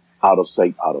 out of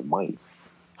sight, out of mind.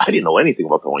 I didn't know anything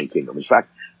about the Hawaiian Kingdom. In fact,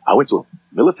 I went to a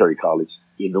military college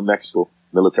in New Mexico,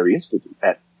 Military Institute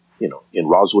in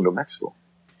Roswell, New Mexico.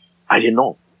 I didn't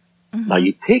know. Mm-hmm. Now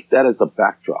you take that as the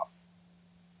backdrop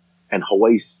and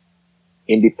Hawaii's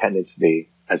Independence Day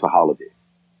as a holiday.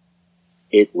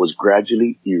 It was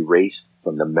gradually erased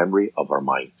from the memory of our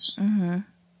minds. Mm-hmm.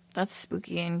 That's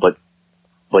spooky. But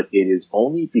it is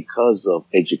only because of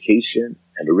education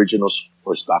and original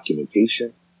source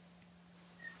documentation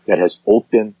that has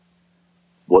opened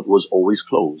what was always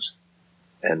closed.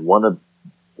 And one of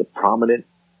the prominent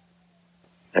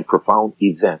and profound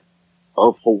event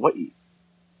of Hawaii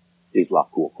is La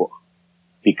Kūʻokoʻa,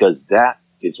 because that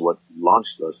is what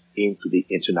launched us into the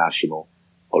international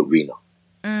arena,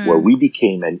 where we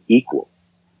became an equal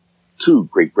to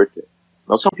Great Britain.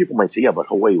 Now, some people might say, yeah, but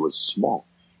Hawaii was small.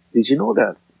 Did you know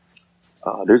that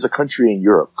there's a country in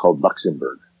Europe called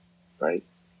Luxembourg, right?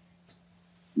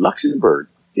 Luxembourg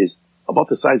is about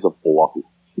the size of Oahu.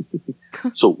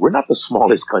 So we're not the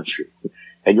smallest country.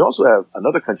 And you also have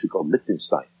another country called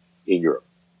Liechtenstein in Europe.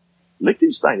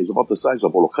 Liechtenstein is about the size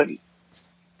of Olokani.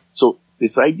 So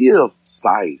this idea of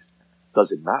size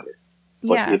doesn't matter.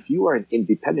 But if you are an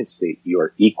independent state, you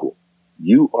are equal.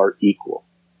 You are equal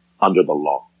under the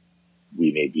law.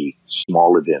 We may be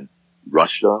smaller than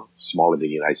Russia, smaller than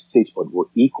the United States, but we're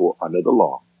equal under the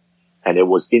law. And it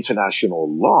was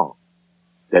international law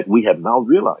that we have now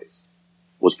realized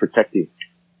was protecting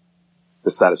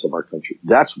the status of our country.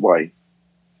 That's why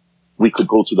we could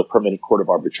go to the Permanent Court of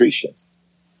Arbitration,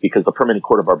 because the Permanent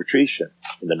Court of Arbitration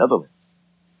in the Netherlands,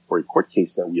 for a court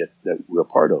case that we're a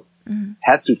part of,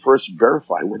 had to first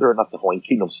verify whether or not the Hawaiian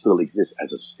Kingdom still exists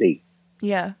as a state.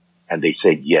 Yeah. And they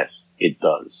said, yes, it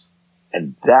does.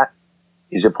 And that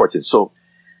is important. So,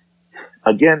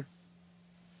 again,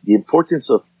 the importance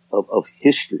of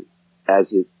history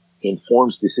as it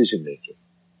informs decision making.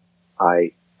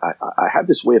 I have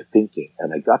this way of thinking,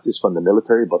 and I got this from the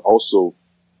military, but also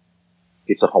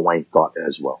it's a Hawaiian thought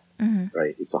as well,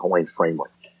 right? It's a Hawaiian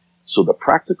framework. So the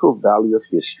practical value of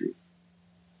history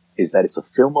is that it's a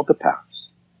film of the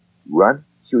past run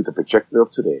through the projector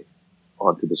of today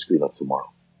onto the screen of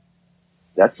tomorrow.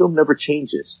 That film never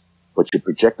changes, but your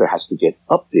projector has to get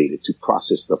updated to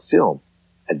process the film,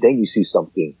 and then you see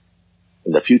something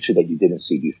in the future that you didn't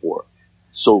see before.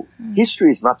 So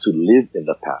history is not to live in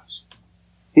the past.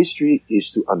 History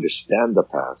is to understand the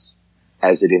past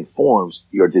as it informs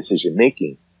your decision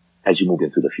making as you move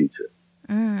into the future.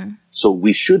 So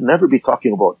we should never be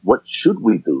talking about what should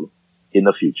we do in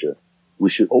the future. We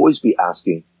should always be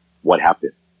asking what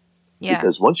happened. Yeah.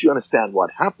 Because once you understand what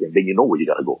happened, then you know where you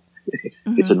got to go.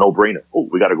 It's a no-brainer. Oh,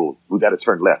 we got to go. We got to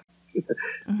turn left.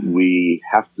 We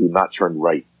have to not turn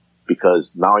right,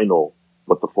 because now I know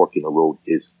what the fork in the road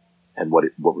is and what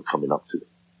we're coming up to.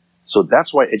 So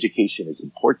that's why education is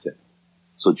important.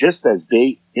 So just as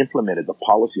they implemented the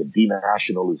policy of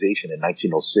denationalization in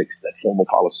 1906, that formal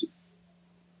policy,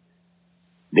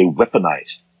 they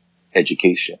weaponized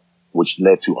education, which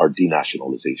led to our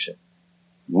denationalization.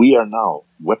 We are now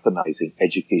weaponizing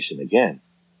education again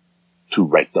to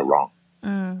right the wrong.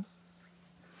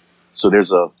 So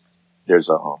there's a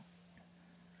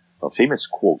famous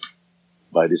quote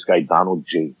by this guy Donald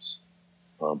James,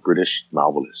 a British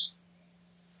novelist,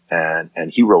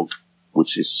 and he wrote,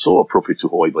 which is so appropriate to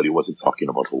Hawaii, but he wasn't talking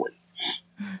about Hawaii.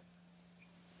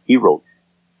 He wrote,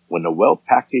 "When a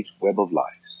well-packaged web of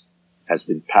lies has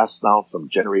been passed down from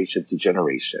generation to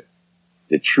generation,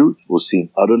 the truth will seem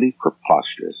utterly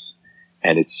preposterous,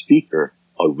 and its speaker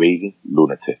a raving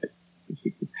lunatic."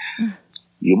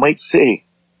 You might say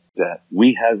that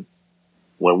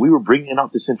when we were bringing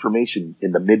out this information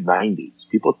in the mid-90s,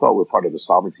 people thought we were part of the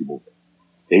sovereignty movement.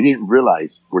 They didn't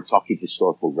realize we're talking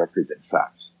historical records and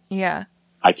facts. Yeah.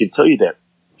 I can tell you that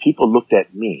people looked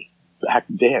at me back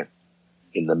then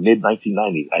in the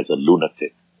mid-1990s as a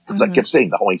lunatic, because I kept saying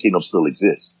the Hawaiian Kingdom still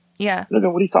exists. Yeah. What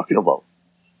are you talking about?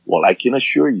 Well, I can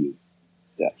assure you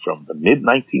that from the mid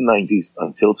 1990s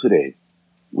until today,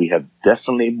 we have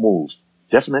definitely moved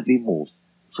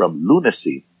from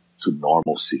lunacy to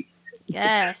normalcy.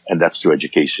 Yes. And that's through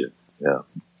education. Yeah.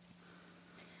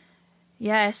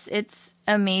 Yes, it's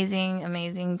amazing,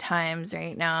 amazing times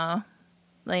right now.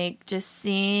 Like just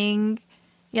seeing,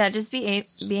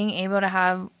 being able to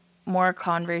have more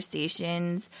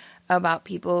conversations about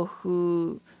people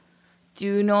who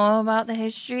do know about the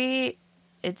history.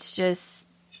 It's just,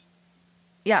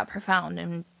 profound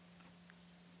and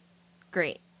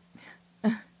great.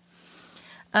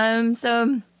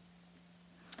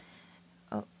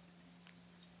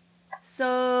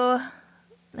 So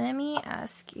let me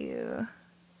ask you,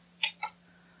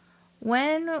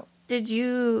 when did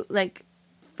you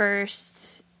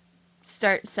first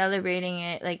start celebrating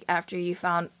it, after you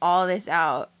found all this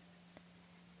out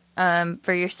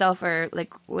for yourself or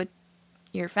with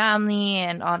your family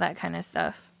and all that kind of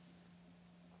stuff?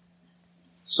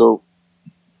 So,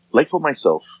 for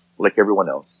myself, like everyone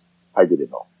else, I didn't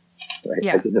know. Right?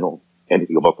 Yeah. I didn't know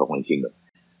anything about the Hawaiian Kingdom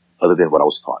other than what I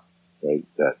was taught, right?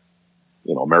 That,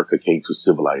 America came to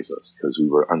civilize us because we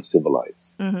were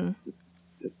uncivilized. Mm-hmm.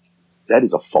 That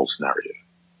is a false narrative.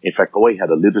 In fact, Hawaii had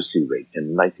a literacy rate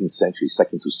in the 19th century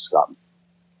second to Scotland.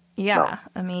 Yeah, now,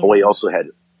 amazing. Hawaii also had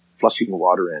flushing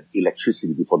water and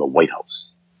electricity before the White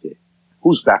House. Okay.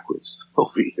 Who's backwards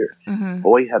over here? Mm-hmm.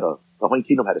 The Hawaiian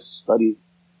Kingdom had a study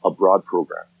abroad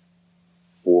program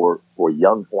for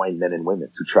young Hawaiian men and women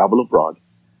to travel abroad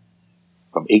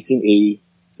from 1880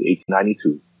 to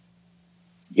 1892,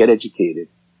 get educated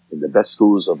in the best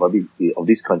schools of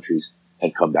these countries,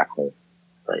 and come back home.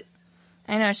 Right?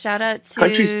 I know. Shout out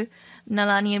to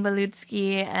Nalani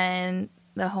Balutsky and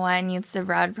the Hawaiian Youths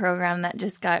Abroad program that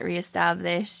just got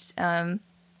reestablished.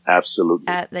 Absolutely.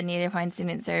 At the Native Hawaiian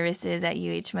Student Services at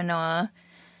UH Manoa.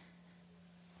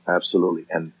 Absolutely.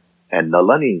 And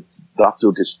Nalani's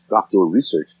doctoral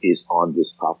research is on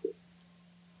this topic.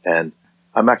 And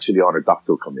I'm actually on a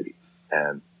doctoral committee.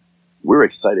 And we're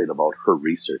excited about her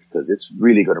research because it's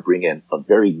really going to bring in a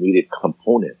very needed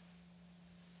component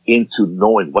into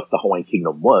knowing what the Hawaiian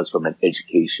Kingdom was from an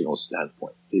educational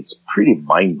standpoint. It's pretty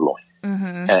mind-blowing.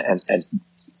 Mm-hmm. And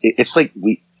it's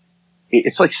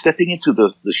like stepping into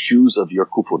the shoes of your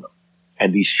kupuna.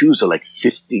 And these shoes are like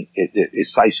 15,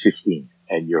 it's size 15,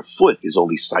 and your foot is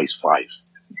only size 5.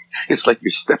 It's like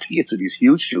you're stepping into these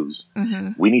huge shoes.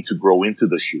 Mm-hmm. We need to grow into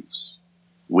the shoes.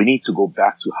 We need to go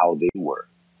back to how they were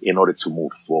in order to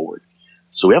move forward.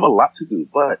 So we have a lot to do,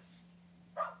 but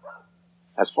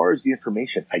as far as the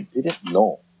information, I didn't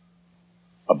know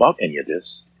about any of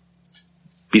this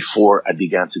before I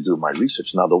began to do my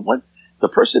research. Now, the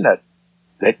person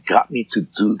that got me to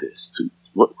do this,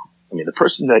 the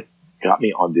person that got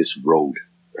me on this road,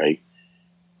 right,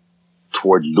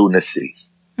 toward lunacy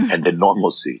and then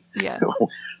normalcy, yeah,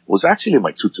 was actually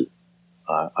my tutu.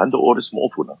 I'm the oldest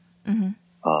mōpuna. Mm-hmm.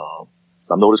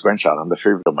 I'm the oldest grandchild. I'm the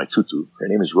favorite of my tutu. Her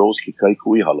name is Rose Kikai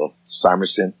Kuihalo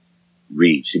Simerson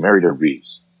Reeves. She married a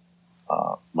Reeves.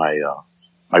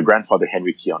 My grandfather,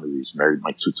 Henry Keanu Reeves, married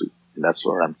my tutu. And that's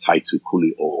where I'm tied to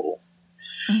Kuli O'o.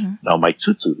 Mm-hmm. Now, my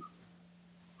tutu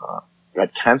got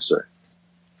cancer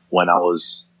when I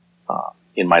was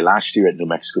in my last year at New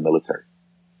Mexico military.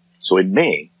 So in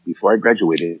May, before I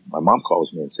graduated, my mom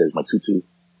calls me and says, my tutu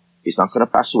is not going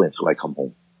to pass away until I come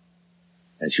home.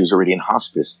 And she was already in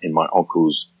hospice in my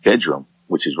uncle's bedroom,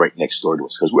 which is right next door to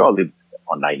us, because we all live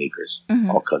on 9 acres,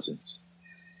 mm-hmm. all cousins.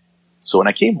 So when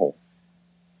I came home,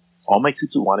 all my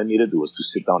tutu wanted me to do was to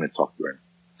sit down and talk to her.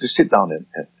 Just sit down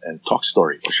and talk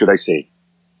story. Or should I say,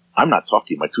 I'm not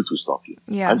talking, my tutu's talking.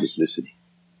 Yeah. I'm just listening.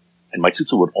 And my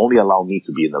tutu would only allow me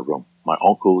to be in the room. My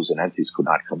uncles and aunties could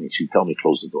not come in. She'd tell me,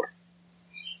 close the door.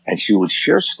 And she would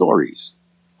share stories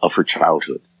of her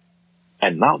childhood.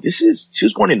 And now she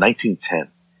was born in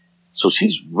 1910. So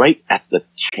she's right at the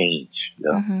change.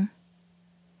 You know? Mm-hmm.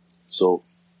 So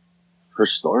her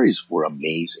stories were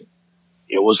amazing.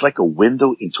 It was like a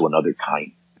window into another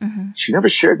time. Mm-hmm. She never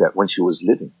shared that when she was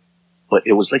living, but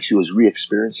it was like she was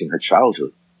re-experiencing her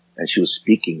childhood and she was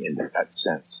speaking in that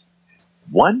sense.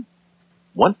 One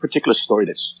particular story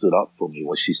that stood out for me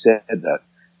was she said that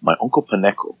my Uncle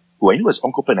Paneko, who I knew as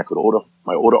Uncle Paneko,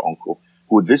 my older uncle,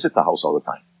 who would visit the house all the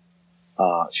time,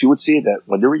 she would say that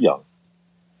when they were young,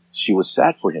 she was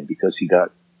sad for him because he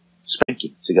got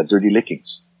spankings, he got dirty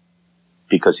lickings,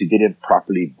 because he didn't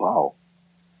properly bow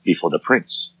before the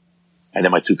prince. And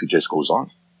then my tutu just goes on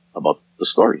about the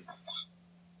story.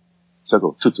 So I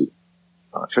go, tutu,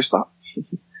 should I stop?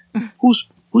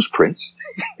 Who's Prince?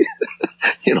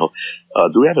 Do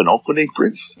we have an uncle named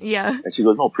Prince? Yeah. And she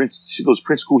goes, no, Prince. She goes,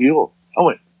 Prince Kuhio. I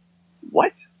went,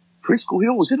 what? Prince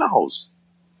Kuhio was in the house.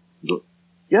 He goes,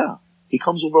 yeah, he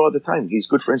comes over all the time. He's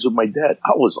good friends with my dad.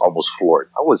 I was almost floored.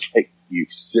 I was like, you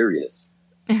serious?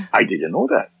 I didn't know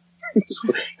that.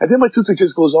 And then my tutor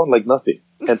just goes on like nothing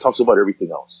and talks about everything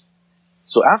else.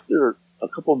 So after a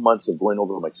couple of months of going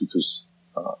over to my tutor's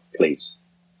place,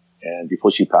 and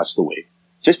before she passed away,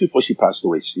 just before she passed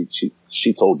away,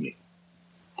 she told me,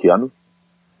 Keanu,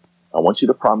 I want you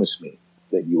to promise me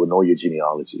that you will know your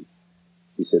genealogy.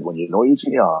 She said, when you know your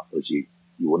genealogy,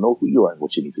 you will know who you are and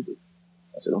what you need to do.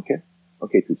 I said,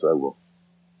 okay, tutor, I will.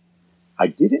 I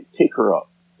didn't take her up.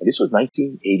 And this was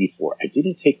 1984. I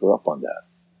didn't take her up on that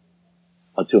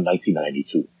until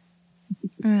 1992.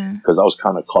 Because I was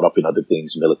kind of caught up in other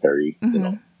things, military,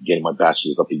 getting my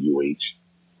bachelor's up in UH.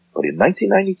 But in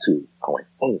 1992, I went,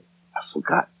 oh, I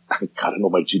forgot. I gotta know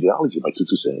my genealogy. My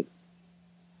tutu said,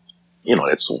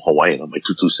 that's so Hawaiian. My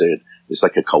tutu said, it's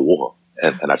like a kawoha.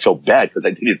 And I felt bad because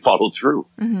I didn't follow through.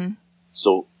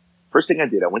 So first thing I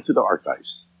did, I went to the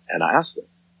archives and I asked them,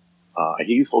 I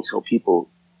hear you folks help people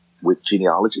with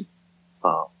genealogy.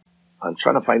 I'm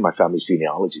trying to find my family's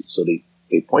genealogy. So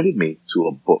they pointed me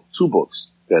to two books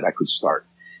that I could start.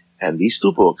 And these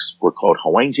two books were called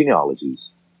Hawaiian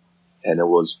Genealogies. And it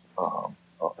was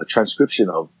a transcription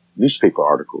of newspaper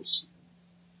articles.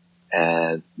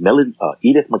 And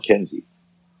Edith Mackenzie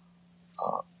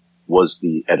was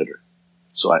the editor.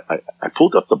 So I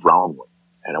pulled up the brown one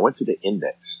and I went to the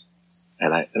index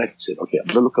and I said, okay, I'm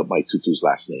going to look up my tutu's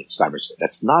last name, Simerson.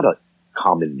 That's not a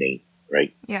common name,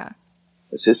 right? Yeah.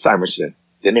 It says Simerson.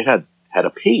 Then it had a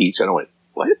page and I went,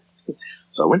 what?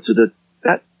 So I went to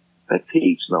that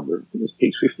page number. I think it was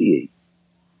page 58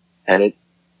 and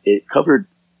it covered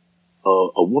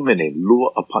a woman named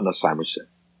Lua Apana Simerson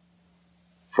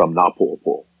from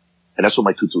Napo'opo. And that's when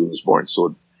my tutu was born.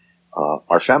 So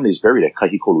our family is buried at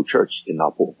Kahikolu Church in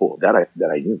Napo'opo. That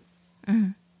I knew.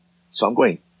 So I'm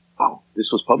going, wow, this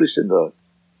was published in the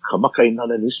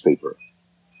Kamakainana newspaper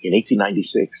in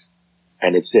 1896.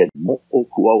 And it said,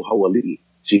 Mo'okuau Hawalili,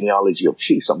 genealogy of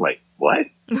chiefs. I'm like, what?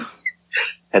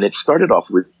 And it started off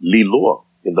with Liloa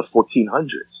in the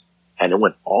 1400s. And it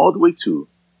went all the way to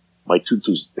my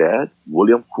tutu's dad,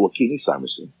 William Kuakini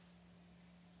Simerson,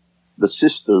 the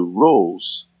sister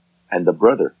Rose, and the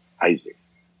brother Isaac.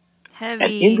 Heavy.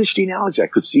 And in this genealogy, I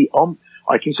can see all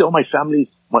my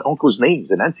family's, my uncle's names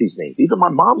and auntie's names, even my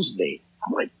mom's name.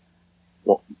 I'm like,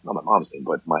 well, not my mom's name,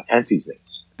 but my auntie's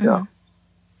names. Yeah.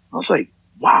 I was like,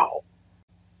 wow.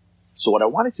 So what I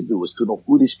wanted to do was to know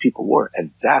who these people were.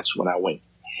 And that's when I went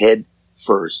head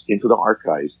first into the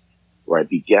archives where I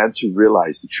began to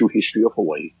realize the true history of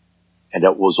Hawaii. And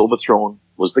that was overthrown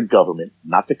was the government,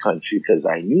 not the country, because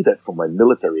I knew that from my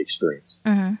military experience.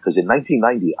 Because in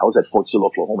 1990, I was at Fort Sill,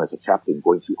 Oklahoma as a captain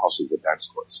going through Hustlers Advance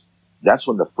Course. That's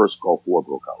when the first Gulf War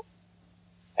broke out.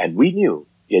 And we knew,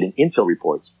 getting intel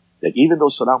reports, that even though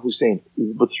Saddam Hussein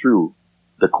overthrew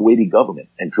the Kuwaiti government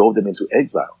and drove them into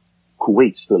exile,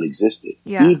 Kuwait still existed.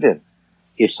 Yeah. Even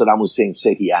if Saddam Hussein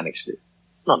said he annexed it.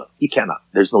 No, he cannot.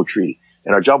 There's no treaty.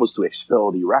 And our job was to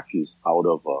expel the Iraqis out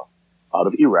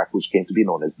of Iraq, which came to be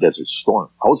known as Desert Storm.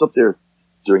 I was up there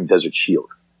during Desert Shield,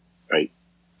 right?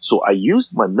 So I used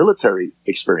my military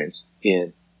experience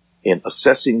in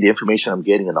assessing the information I'm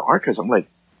getting in the archives. I'm like,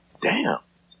 damn,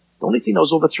 the only thing that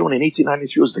was overthrown in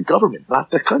 1893 was the government,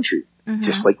 not the country,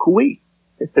 just like Kuwait.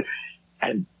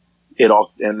 and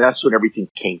that's when everything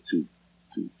came to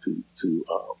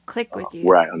click with you,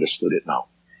 where I understood it now.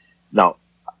 Now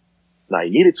I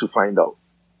needed to find out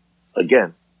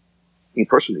again. Me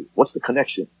personally, what's the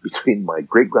connection between my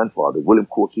great-grandfather, William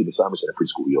Kuakini Simerson, and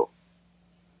Prince Kūʻokoʻa?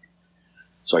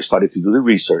 So I started to do the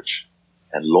research,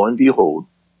 and lo and behold,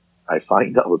 I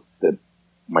find out that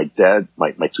my dad,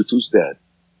 my tutu's dad,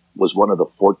 was one of the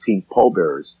 14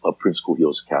 pallbearers of Prince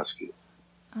Kūʻokoʻa's casket.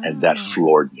 And that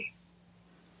floored me.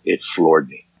 It floored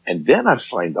me. And then I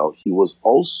find out he was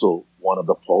also one of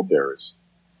the pallbearers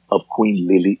of Queen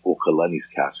Lili Okalani's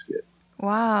casket.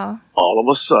 Wow. All of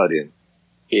a sudden,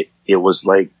 it was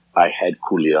like I had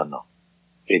kuleana.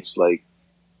 It's like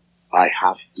I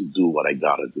have to do what I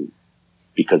gotta do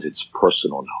because it's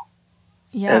personal now.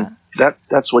 Yeah. And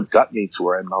that's what got me to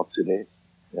where I'm now today.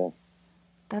 Yeah.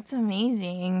 That's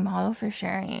amazing. Mahalo for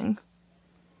sharing.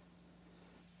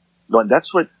 No, and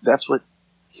that's what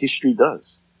history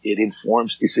does. It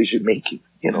informs decision making.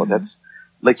 That's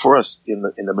like for us in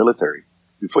the military.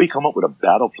 Before you come up with a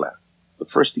battle plan, the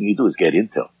first thing you do is get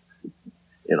intel.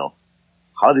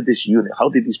 How did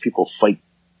these people fight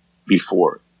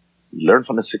before? You learn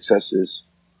from the successes.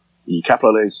 You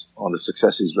capitalize on the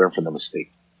successes, learn from the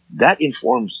mistakes. That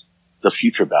informs the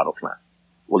future battle plan.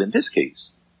 Well, in this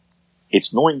case,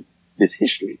 it's knowing this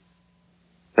history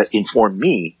that informed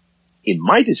me in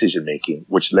my decision making,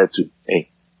 which led to, hey,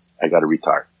 I got to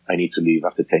retire. I need to leave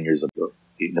after 10 years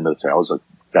in the military. I was a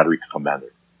battery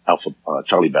commander,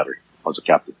 Charlie Battery. I was a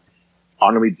captain.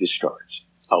 Honorary discharge.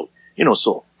 Oh,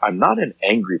 so I'm not an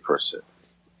angry person.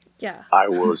 Yeah. I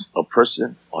was a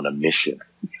person on a mission.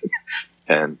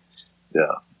 And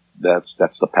that's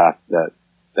the path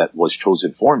that was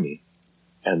chosen for me.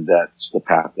 And that's the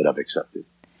path that I've accepted.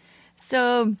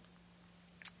 So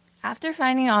after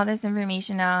finding all this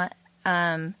information out,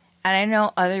 and I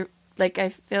know I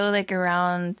feel like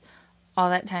around all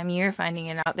that time you were finding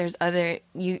it out, there's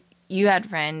you had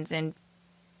friends and,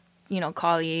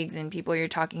 colleagues and people you're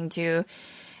talking to,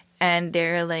 and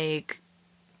they're like,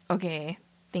 okay,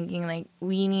 thinking like,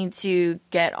 we need to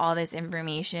get all this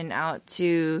information out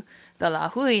to the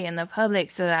lahui and the public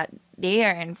so that they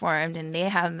are informed and they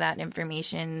have that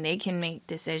information. They can make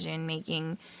decision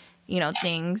making,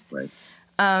 things. Right.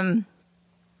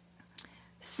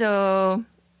 So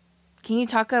can you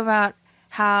talk about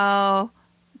how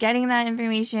getting that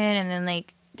information and then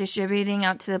like distributing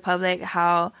out to the public,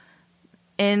 how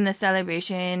in the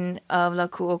celebration of La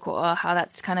Kūʻokoʻa, how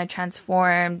that's kind of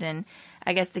transformed, and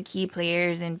I guess the key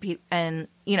players and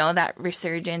that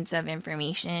resurgence of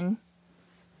information?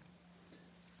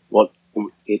 Well,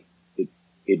 it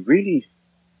really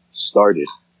started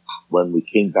when we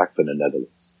came back from the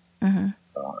Netherlands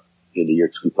in the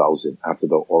year 2000, after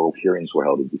the oral hearings were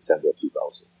held in December of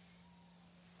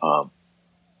 2000.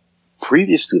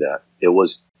 Previous to that, it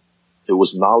was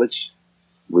knowledge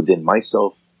within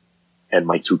myself and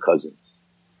my two cousins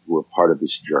who were part of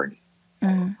this journey.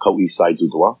 Keanu Sai,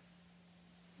 who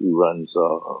runs,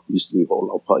 used to be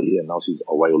Ho'olaupa'i and now she's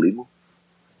Awaiolimu,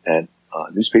 and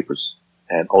newspapers,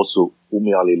 and also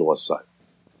alilio Sai,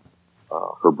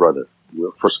 her brother. We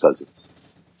were first cousins.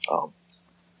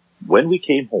 When we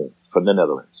came home from the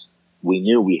Netherlands, we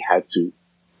knew we had to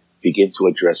begin to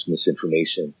address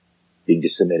misinformation being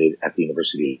disseminated at the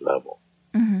university level.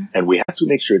 And we had to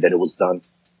make sure that it was done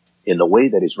in a way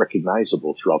that is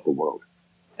recognizable throughout the world.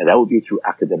 And that would be through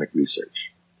academic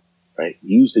research, right?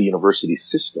 Use the university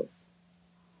system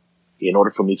in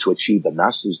order for me to achieve the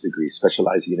master's degree,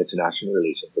 specializing in international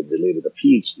relations, and related a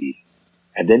PhD,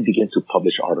 and then begin to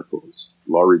publish articles,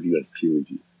 law review and peer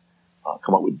review,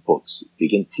 come up with books,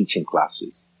 begin teaching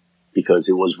classes, because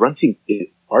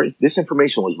this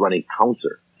information was running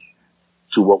counter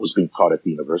to what was being taught at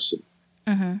the university.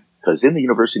 Because in the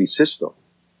university system,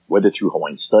 whether through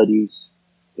Hawaiian studies,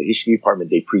 the history department,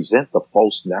 they present the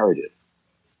false narrative.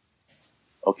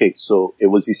 Okay, so it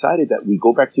was decided that we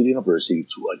go back to the university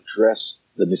to address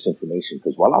the misinformation.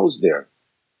 Because while I was there,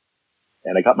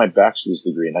 and I got my bachelor's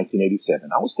degree in 1987,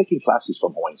 I was taking classes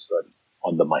from Hawaiian studies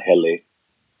on the Mahele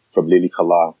from Lili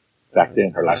Kala. Back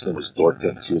then, her last name was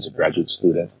Dorton. She was a graduate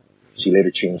student. She later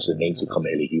changed her name to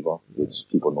Kamehameha, which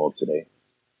people know of today.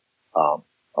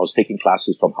 I was taking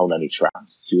classes from Haunani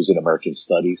Trans. She was in American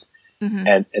Studies.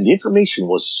 And the information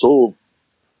was so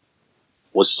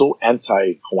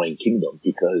anti-Hawaiian Kingdom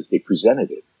because they presented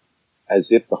it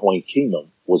as if the Hawaiian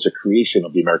Kingdom was a creation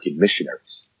of the American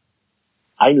missionaries.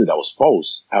 I knew that was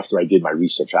false after I did my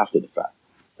research after the fact,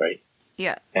 right?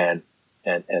 Yeah.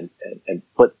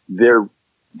 But their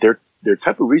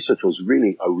type of research was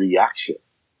really a reaction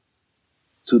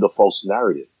to the false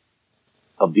narrative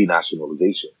of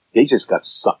denationalization. They just got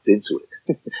sucked into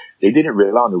it. They didn't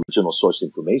rely on original source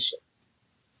information.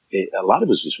 A lot of it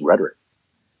was just rhetoric.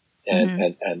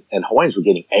 And Hawaiians were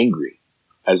getting angry,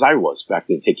 as I was back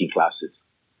then taking classes.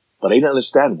 But I didn't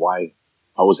understand why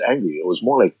I was angry. It was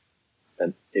more like,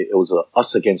 it was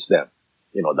us against them,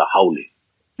 the haole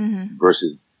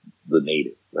versus the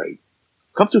native, right?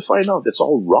 Come to find out, that's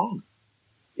all wrong.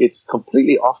 It's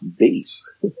completely off base.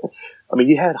 I mean,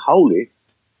 you had haole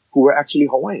who were actually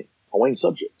Hawaiian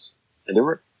subjects, and they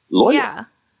were loyal. Yeah.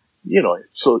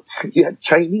 So you had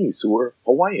Chinese who were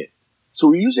Hawaiian. So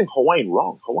we're using Hawaiian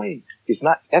wrong. Hawaiian is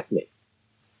not ethnic.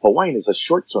 Hawaiian is a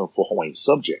short term for Hawaiian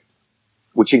subject,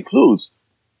 which includes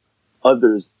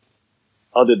others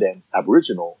other than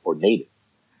Aboriginal or Native,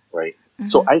 right?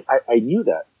 So I knew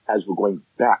that as we're going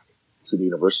back to the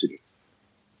university.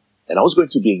 And I was going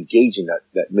to be engaged in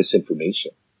that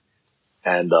misinformation.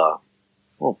 And,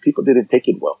 people didn't take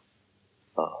it well.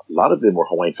 A lot of them were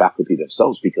Hawaiian faculty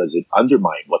themselves because it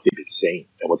undermined what they've been saying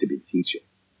and what they've been teaching.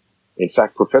 In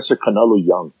fact, Professor Kanalu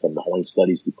Young from the Hawaiian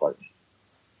Studies Department,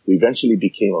 who eventually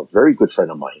became a very good friend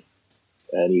of mine,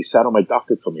 and he sat on my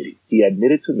doctorate committee, he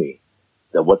admitted to me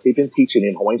that what they've been teaching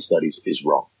in Hawaiian Studies is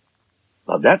wrong.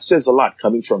 Now that says a lot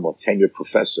coming from a tenured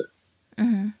professor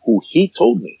who he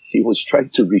told me he was trying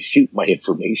to refute my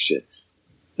information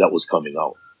that was coming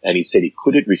out. And he said he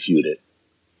couldn't refute it.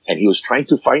 And he was trying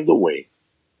to find a way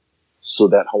so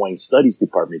that Hawaiian Studies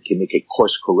Department can make a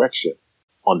course correction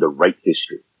on the right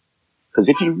history. Because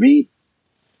if you read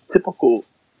typical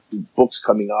books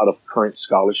coming out of current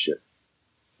scholarship,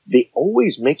 they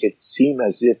always make it seem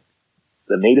as if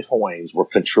the native Hawaiians were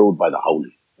controlled by the haole.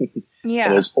 Yeah.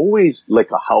 And it's always like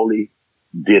a haole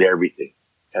did everything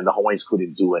and the Hawaiians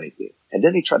couldn't do anything. And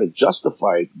then they try to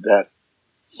justify that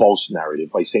false narrative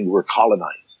by saying we were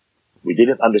colonized. We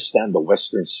didn't understand the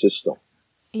Western system.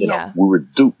 You know, we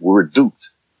were duped.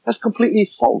 That's completely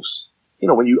false. You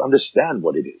know, when you understand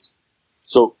what it is.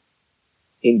 So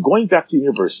in going back to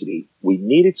university, we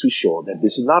needed to show that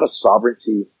this is not a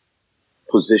sovereignty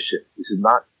position. This is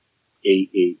not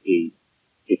a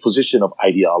position of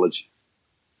ideology.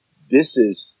 This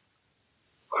is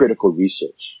critical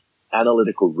research,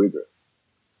 analytical rigor,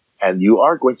 and you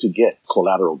are going to get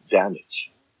collateral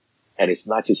damage. And it's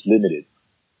not just limited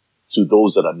to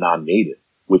those that are non-native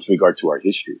with regard to our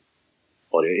history,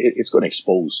 but it's going to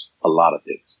expose a lot of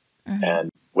things. Mm-hmm. And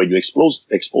when you expose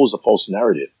a false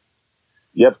narrative,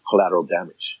 you have collateral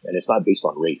damage, and it's not based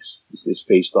on race. It's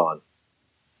based on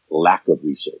lack of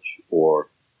research or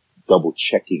double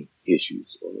checking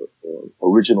issues or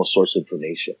original source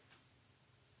information.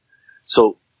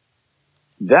 So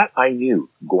that I knew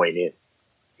going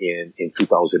in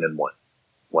 2001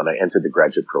 when I entered the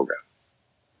graduate program.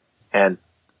 And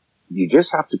you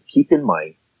just have to keep in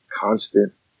mind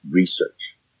constant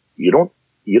research. You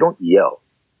don't yell.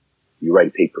 You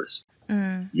write papers.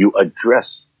 Mm. You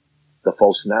address the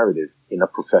false narrative in a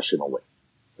professional way,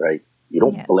 right? You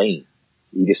don't blame.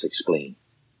 You just explain.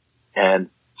 And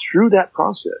through that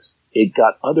process, it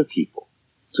got other people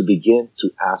to begin to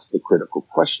ask the critical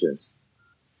questions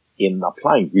in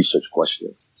applying research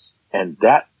questions. And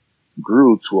that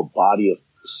grew to a body of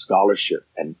scholarship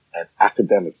and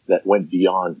academics that went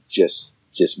beyond just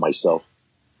myself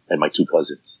and my two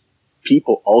cousins.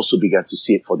 People also began to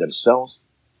see it for themselves.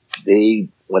 They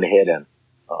went ahead and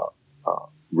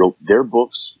wrote their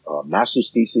books, master's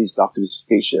thesis, doctorate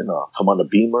dissertation, Kamana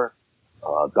Beamer,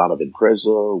 Donovan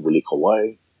Preza, Willie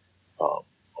Kawai,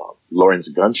 Lawrence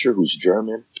Guncher, who's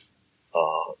German,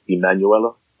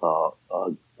 Emanuela,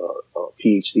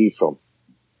 PhD from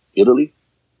Italy,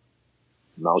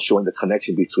 now showing the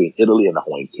connection between Italy and the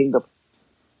Hawaiian Kingdom.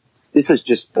 This is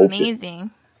just amazing.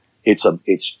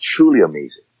 It's truly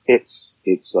amazing.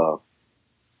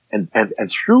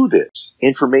 And through this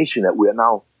information that we are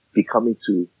now becoming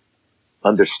to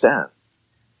understand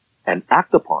and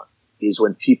act upon is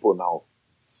when people now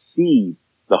see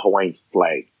the Hawaiian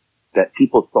flag that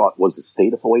people thought was the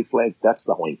state of Hawaii flag. That's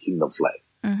the Hawaiian Kingdom flag.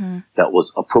 Mm-hmm. That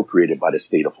was appropriated by the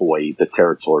state of Hawaii, the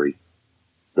territory,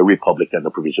 the republic, and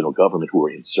the provisional government who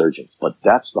were insurgents. But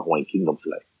that's the Hawaiian Kingdom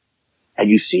flag. And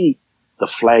you see the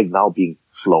flag now being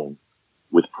flown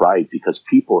with pride because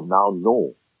people now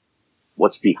know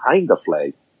what's behind the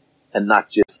flag and not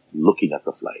just looking at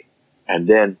the flag. And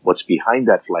then what's behind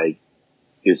that flag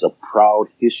is a proud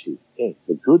history. Hey,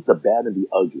 the good, the bad, and the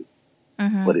ugly.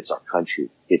 Mm-hmm. But it's our country.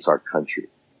 It's our country.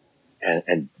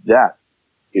 And that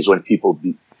is when people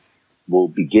will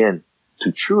begin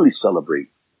to truly celebrate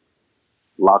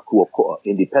La Kūʻokoʻa,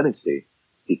 Independence Day,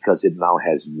 because it now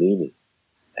has meaning.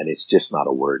 And it's just not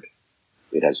a word.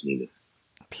 It has meaning.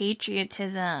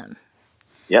 Patriotism.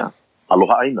 Yeah.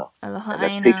 Aloha aina. Aloha and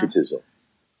that's aina. Patriotism.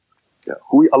 Yeah.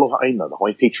 Hui aloha aina, the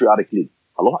Hawaiian Patriotic League.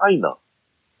 Aloha aina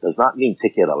does not mean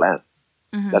take care of the land.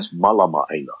 Mm-hmm. That's malama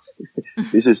aina.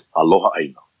 This is aloha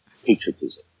aina.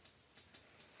 Patriotism.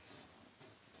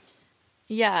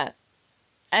 Yeah.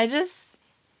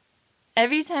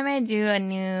 Every time I do a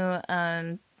new,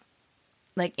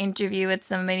 interview with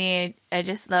somebody, I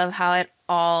just love how it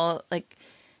all,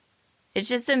 it's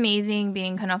just amazing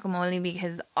being Kanaka Maoli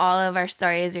because all of our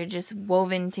stories are just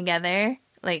woven together,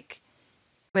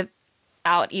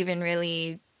 without even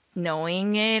really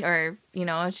knowing it or,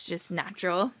 it's just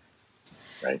natural.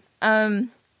 Right.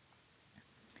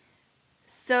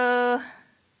 So,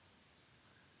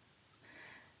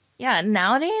 yeah,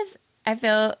 nowadays I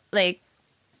feel like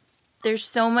there's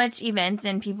so much events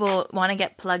and people want to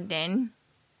get plugged in.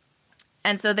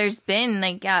 And so there's been,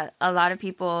 a lot of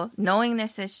people knowing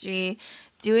this history,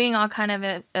 doing all kind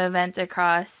of events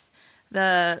across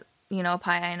the,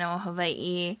 Paeaino,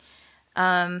 Hawaii.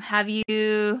 Have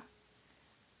you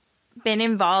been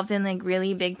involved in,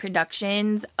 really big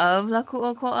productions of La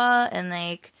Kūʻokoʻa? And,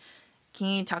 can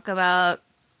you talk about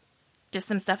just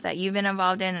some stuff that you've been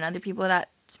involved in and other people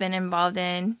that's been involved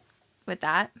in with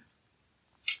that?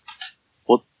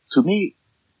 Well, to me,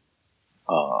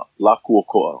 La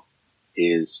Kūʻokoʻa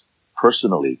is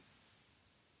personally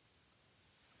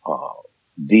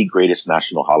the greatest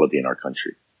national holiday in our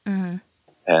country.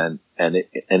 Mm-hmm. And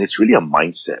it's really a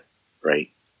mindset, right?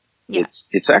 Yeah.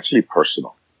 It's actually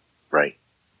personal, right?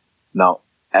 Now,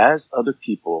 as other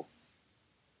people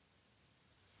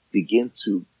begin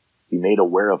to be made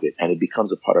aware of it and it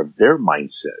becomes a part of their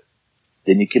mindset,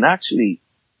 then you can actually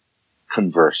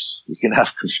converse. You can have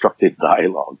constructive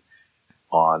dialogue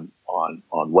on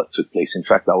what took place. In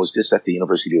fact, I was just at the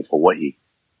University of Hawaii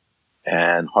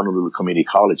and Honolulu Community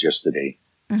College yesterday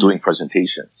doing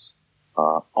presentations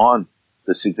on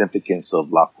the significance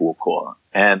of La Kūʻokoʻa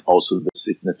and also the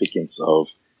significance of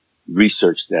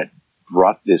research that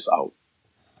brought this out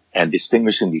and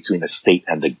distinguishing between the state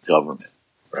and the government,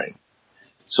 right?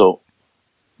 So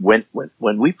when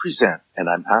we present and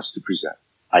I'm asked to present,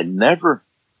 I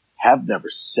have never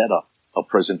set up a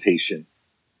presentation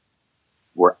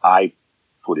where I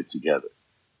put it together.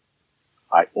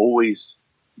 I always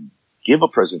give a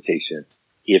presentation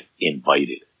if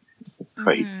invited,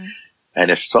 right? Mm-hmm. And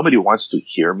if somebody wants to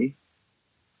hear me,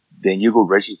 then you go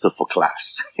register for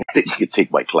class. You can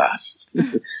take my class.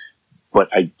 But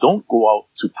I don't go out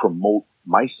to promote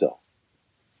myself.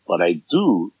 But I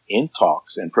do, in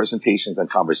talks and presentations and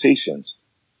conversations,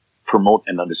 promote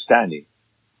an understanding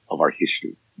of our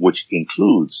history, which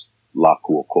includes La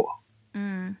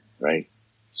Kūʻokoʻa, right?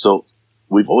 So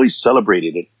we've always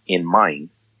celebrated it in mind.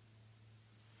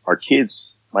 Our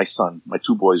kids, my son, my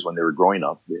two boys, when they were growing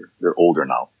up, they're older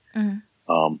now.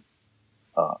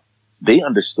 They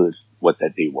understood what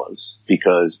that day was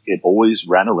because it always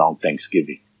ran around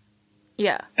Thanksgiving.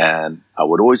 Yeah. And I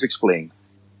would always explain,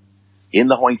 in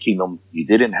the Hawaiian Kingdom, you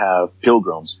didn't have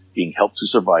pilgrims being helped to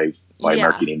survive by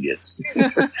American Indians.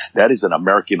 That is an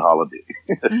American holiday.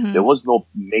 There was no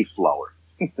Mayflower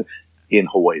in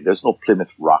Hawaii. There's no Plymouth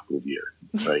Rock over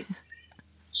here, right?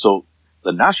 So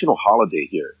the national holiday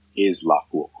here is La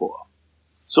Kūʻokoʻa.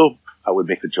 So I would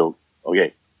make a joke,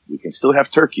 okay, we can still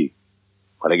have turkey,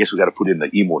 but I guess we got to put in the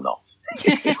emo now.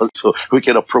 So we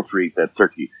can appropriate that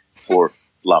turkey for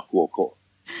La Kūʻokoʻa.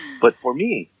 But for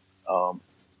me,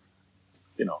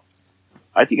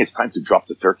 I think it's time to drop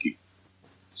the turkey.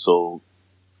 So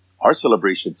our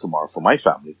celebration tomorrow for my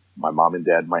family, my mom and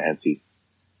dad, my auntie,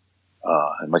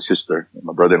 and my sister and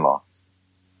my brother-in-law,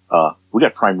 we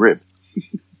got prime rib.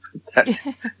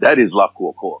 that is La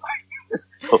Kūʻokoʻa.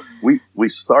 So we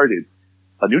started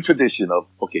a new tradition of,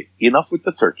 okay, enough with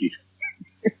the turkey.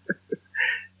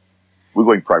 We're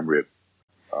going prime rib.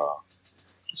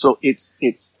 So it's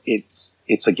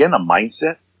again a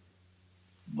mindset,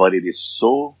 but it is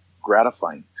so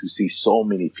gratifying to see so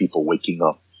many people waking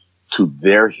up to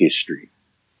their history,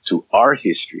 to our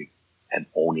history, and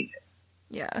owning it.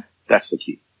 Yeah. That's the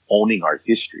key. Owning our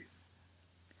history.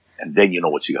 And then you know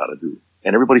what you gotta do.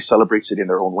 And everybody celebrates it in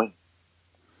their own way.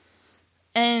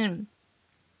 And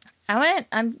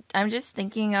I'm just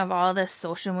thinking of all the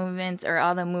social movements or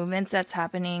all the movements that's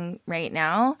happening right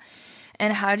now.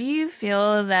 And how do you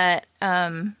feel that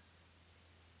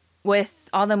with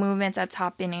all the movements that's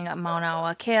happening at Mauna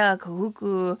Awakea,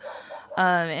 Kahuku,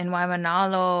 in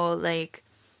Waimanalo, like,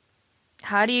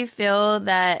 how do you feel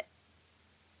that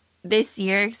this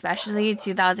year, especially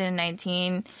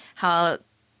 2019, how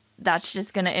that's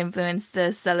just going to influence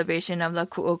the celebration of the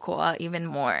Kūʻokoʻa even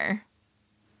more?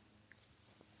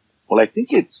 Well, I think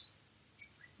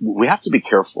we have to be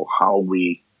careful how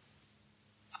we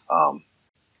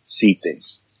see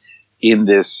things in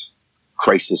this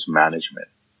crisis management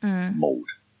mode,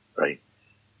 right?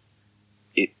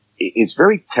 It's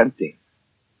very tempting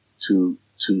to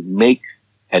make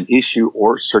an issue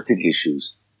or certain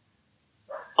issues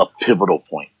a pivotal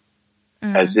point,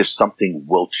 as if something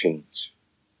will change.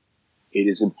 It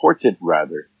is important,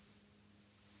 rather,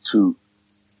 to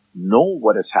know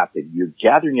what has happened. You're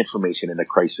gathering information in a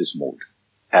crisis mode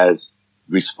as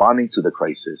responding to the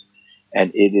crisis,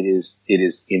 and it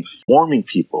is informing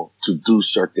people to do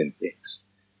certain things.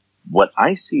 What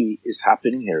I see is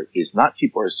happening here is not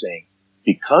people are saying,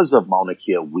 because of Mauna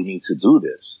Kea, we need to do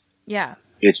this. Yeah.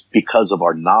 It's because of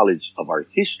our knowledge of our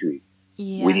history,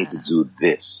 we need to do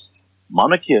this.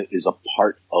 Mauna Kea is a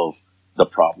part of the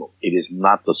problem. It is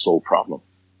not the sole problem.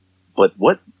 But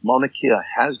what Mauna Kea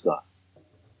has done,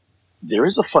 there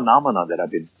is a phenomenon that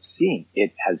I've been seeing.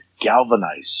 It has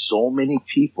galvanized so many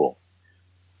people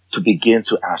to begin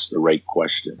to ask the right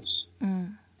questions.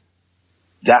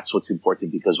 That's what's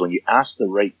important, because when you ask the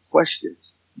right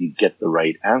questions, you get the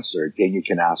right answer. Then you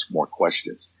can ask more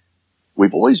questions.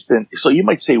 We've always been, so you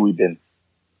might say we've been,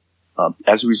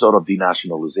 as a result of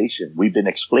denationalization, we've been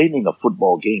explaining a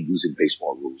football game using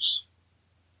baseball rules.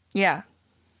 Yeah.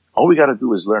 All we got to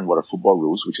do is learn what are football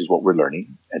rules, which is what we're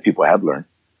learning, and people have learned.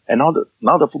 And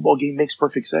now the football game makes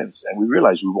perfect sense, and we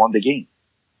realize we won the game.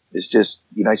 It's just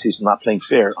the United States is not playing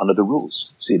fair under the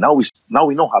rules. See, now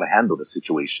we know how to handle the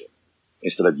situation.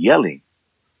 Instead of yelling,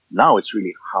 now it's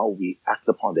really how we act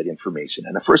upon that information.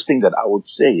 And the first thing that I would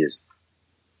say is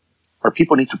our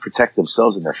people need to protect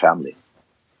themselves and their family.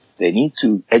 They need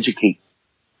to educate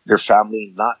their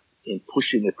family, not in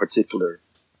pushing a particular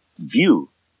view,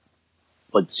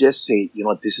 but just say, you know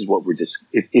what, this is what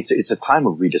it's a time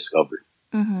of rediscovery.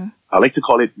 Mm-hmm. I like to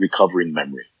call it recovering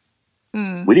memory.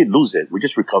 Mm. We didn't lose it. We're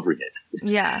just recovering it.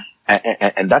 Yeah.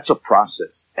 And that's a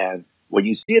process. And when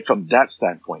you see it from that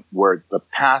standpoint, where the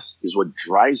past is what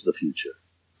drives the future,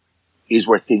 is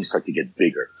where things start to get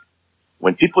bigger.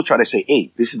 When people try to say,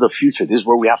 hey, this is the future, this is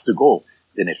where we have to go,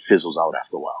 then it fizzles out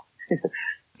after a while.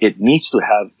 It needs to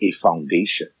have a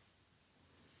foundation,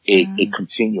 a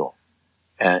continuum.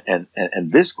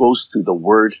 And this goes to the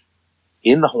word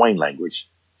in the Hawaiian language,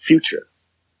 future.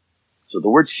 So the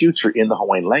word future in the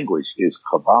Hawaiian language is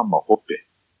kava mahope.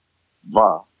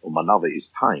 Va, or manava, is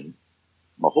time.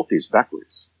 Mahope is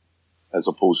backwards, as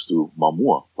opposed to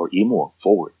mamua or imua,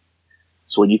 forward.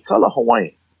 So when you tell a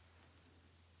Hawaiian,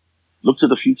 look to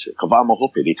the future, kava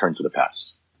mahope, they turn to the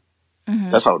past.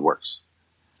 Mm-hmm. That's how it works.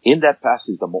 In that past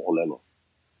is the mo'olelo,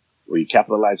 where you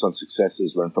capitalize on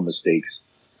successes, learn from mistakes.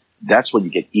 That's when you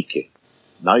get ike.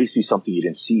 Now you see something you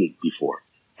didn't see before.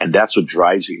 And that's what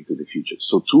drives you into the future.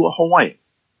 So to a Hawaiian,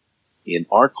 in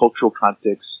our cultural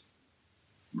context,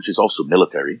 which is also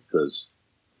military, because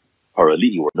our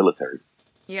alilio were military.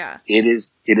 Yeah. It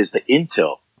is the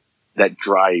intel that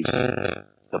drives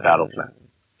the battle plan.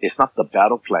 It's not the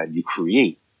battle plan you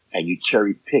create and you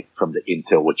cherry pick from the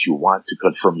intel what you want to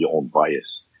confirm your own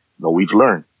bias. No, we've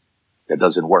learned that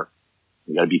doesn't work.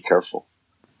 You gotta be careful.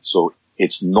 So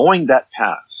it's knowing that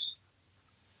past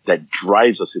that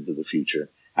drives us into the future.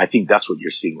 I think that's what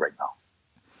you're seeing right now.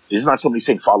 This is not somebody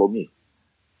saying, follow me.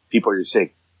 People are just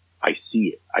saying, I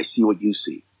see it. I see what you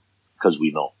see, because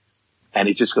we know. And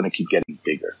it's just going to keep getting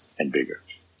bigger and bigger.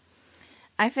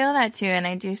 I feel that too, and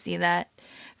I do see that.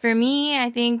 For me, I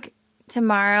think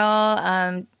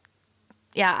tomorrow,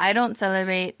 I don't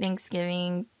celebrate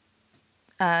Thanksgiving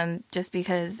just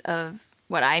because of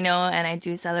what I know, and I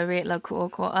do celebrate La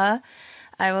Kūʻokoʻa.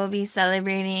 I will be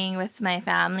celebrating with my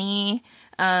family.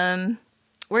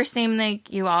 We're same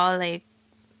like you all, like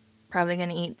probably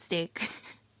gonna eat steak.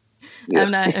 Yeah.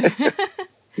 I'm not.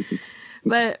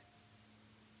 But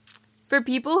for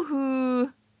people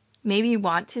who maybe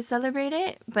want to celebrate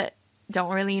it but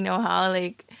don't really know how,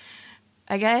 like,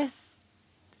 I guess,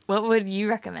 what would you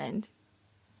recommend?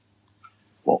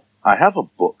 Well, I have a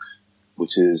book,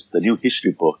 which is the new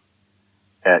history book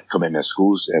at Kamehameha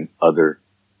schools and other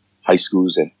high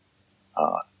schools and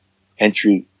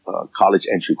college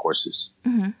entry courses.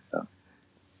 Mm-hmm.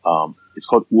 It's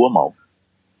called Uamau,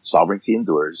 Sovereignty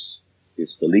Endures.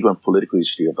 It's the legal and political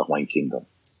history of the Hawaiian Kingdom.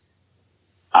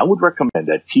 I would recommend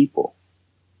that people,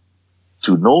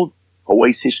 to know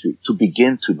Hawaii's history, to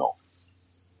begin to know,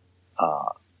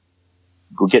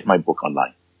 go get my book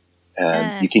online.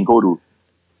 And you can go to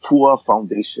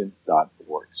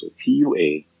puafoundation.org. So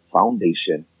PUA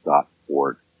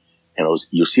foundation.org. And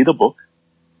you'll see the book.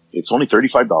 It's only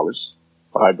 $35,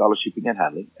 $5 shipping and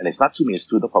handling. And it's not to me, it's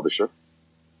to the publisher.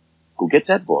 Go get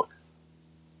that book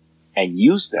and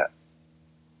use that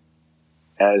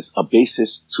as a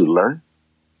basis to learn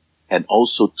and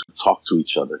also to talk to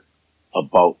each other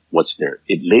about what's there.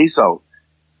 It lays out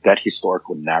that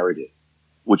historical narrative,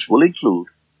 which will include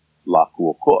La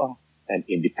Kūʻokoʻa and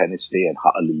Independence Day and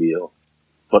Ha'alilio,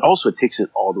 but also it takes it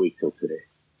all the way till today.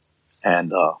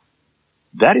 And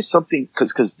that is something,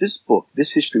 because this book,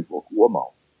 this history book,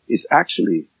 Uamau, is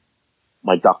actually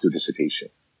my doctoral dissertation.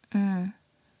 Mm.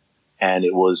 And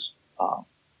it was,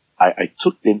 I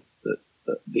took the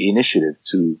initiative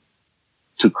to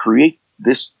create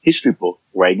this history book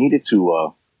where I needed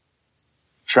to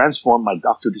transform my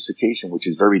doctoral dissertation, which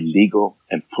is very legal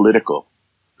and political,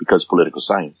 because political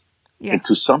science,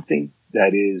 into something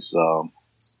that is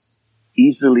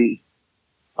easily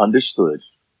understood.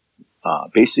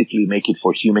 Basically make it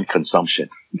for human consumption.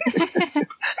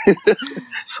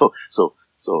 So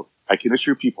I can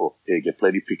assure people they get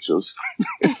plenty of pictures.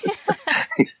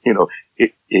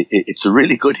 It's a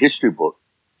really good history book.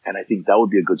 And I think that would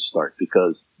be a good start,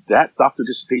 because that doctoral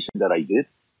dissertation that I did,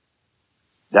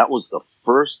 that was the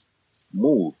first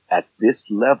move at this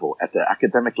level, at the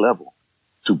academic level,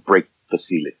 to break the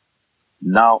ceiling.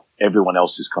 Now everyone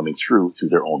else is coming through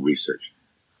their own research.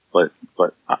 But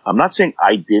I'm not saying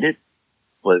I did it,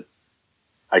 but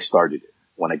I started it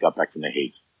when I got back from The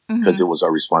Hague, because it was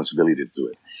our responsibility to do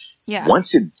it. Yeah.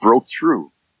 Once it broke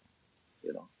through,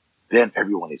 then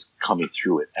everyone is coming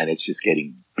through it, and it's just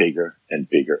getting bigger and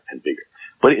bigger and bigger.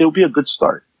 But it'll be a good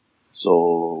start.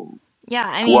 So, yeah,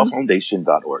 I mean,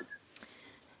 Kūʻofoundation.org.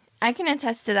 I can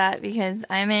attest to that because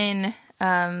I'm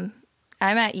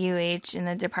at UH in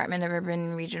the Department of Urban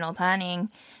and Regional Planning,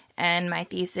 and my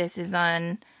thesis is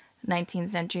on 19th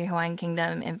century Hawaiian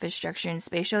Kingdom infrastructure and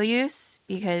spatial use,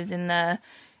 because in the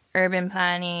urban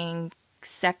planning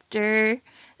sector,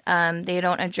 they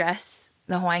don't address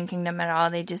the Hawaiian Kingdom at all.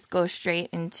 They just go straight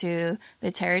into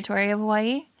the territory of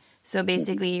Hawaii. So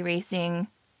basically erasing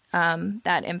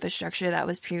that infrastructure that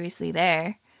was previously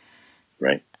there.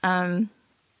 Right.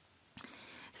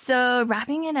 So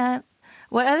wrapping it up,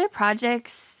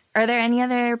 are there any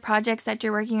other projects that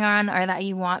you're working on or that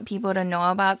you want people to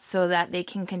know about so that they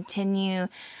can continue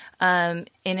in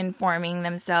informing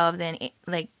themselves and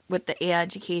like with the AI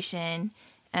education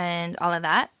and all of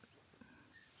that?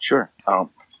 Sure. I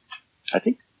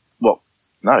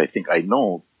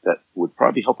know that would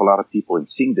probably help a lot of people in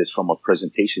seeing this from a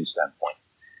presentation standpoint.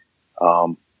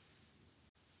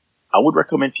 I would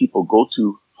recommend people go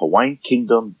to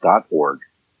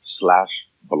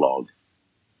hawaiiankingdom.org/blog,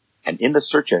 and in the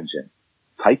search engine,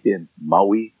 type in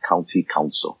Maui County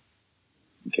Council.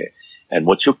 Okay. And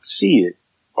what you'll see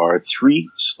are 3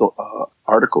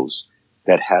 articles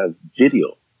that have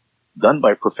video done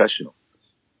by professionals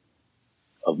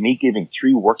of me giving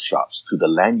 3 workshops to the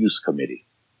Land Use Committee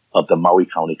of the Maui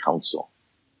County Council.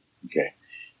 Okay.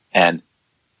 And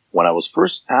when I was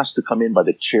first asked to come in by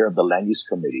the chair of the Land Use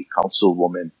Committee,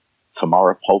 Councilwoman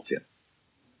Tamara Paulton,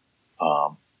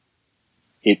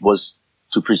 it was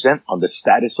to present on the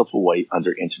status of Hawaii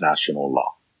under international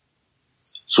law.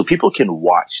 So people can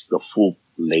watch the full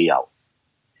layout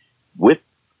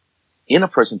in a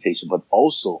presentation, but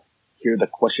also hear the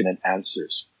question and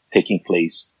answers taking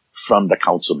place from the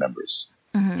council members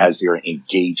as they are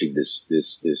engaging this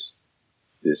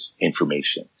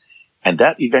information. And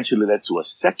that eventually led to a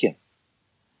second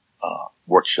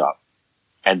workshop,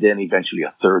 and then eventually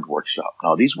a third workshop.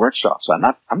 Now, these workshops, I'm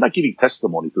not giving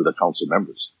testimony to the council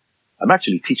members. I'm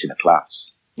actually teaching a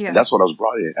class. Yeah. And that's what I was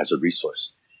brought in as a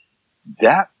resource.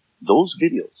 Those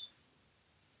videos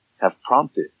have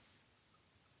prompted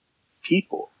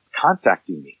people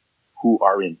contacting me who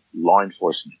are in law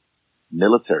enforcement,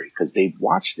 military, because they've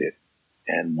watched it.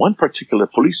 And one particular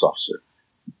police officer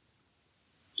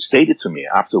stated to me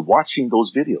after watching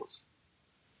those videos,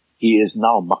 he is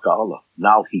now maka'ala.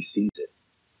 Now he sees it.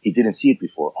 He didn't see it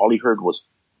before. All he heard was,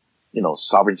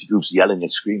 sovereignty groups yelling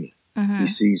and screaming. He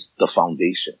sees the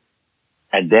foundation.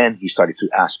 And then he started to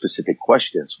ask specific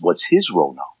questions. What's his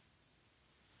role now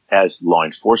as law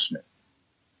enforcement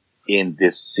in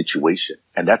this situation?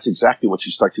 And that's exactly what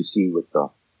you start to see with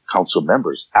the council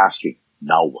members asking,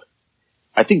 now what?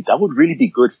 I think that would really be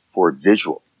good for a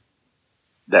visual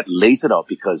that lays it out,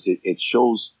 because it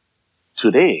shows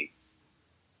today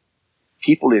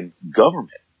people in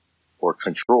government or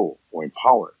control or in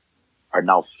power are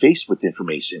now faced with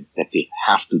information that they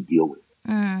have to deal with.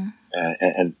 And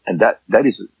that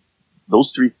is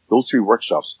those three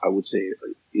workshops, I would say,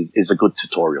 is a good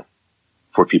tutorial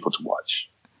for people to watch.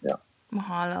 Yeah.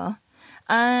 Mahalo.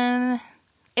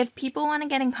 If people want to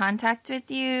get in contact with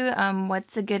you,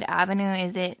 what's a good avenue?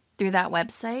 Is it through that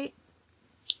website?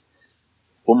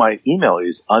 Well, my email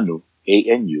is anu,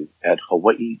 A-N-U,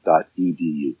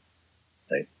 @hawaii.edu.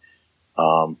 Right?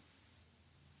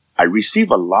 I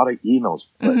receive a lot of emails,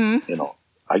 but,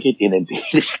 I get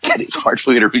inundated and it's hard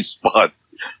for me to respond.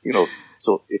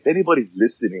 So if anybody's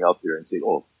listening out there and saying,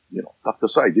 oh, Dr.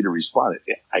 Sai didn't respond,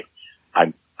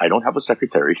 I don't have a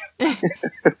secretary.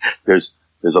 There's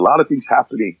a lot of things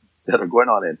happening that are going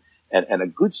on, and a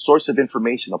good source of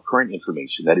information, of current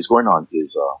information that is going on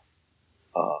is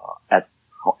at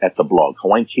the blog,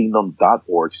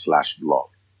 hawaiiankingdom.org/blog.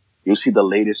 You'll see the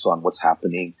latest on what's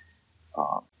happening.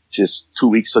 Just 2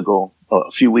 weeks ago,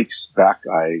 a few weeks back,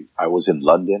 I was in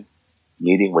London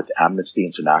meeting with Amnesty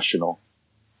International.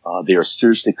 They are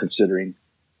seriously considering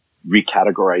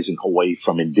recategorizing Hawaii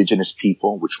from indigenous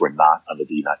people, which were not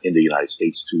in the United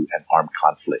States, to an armed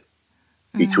conflict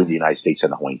between the United States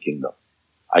and the Hawaiian Kingdom.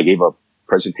 I gave a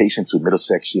presentation to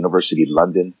Middlesex University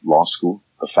London Law School,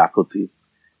 the faculty,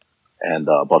 and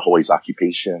about Hawaii's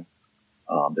occupation.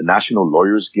 The National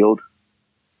Lawyers Guild,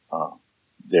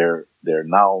 they're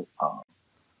now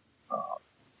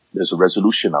there's a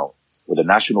resolution out with the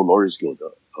National Lawyers Guild,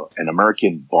 an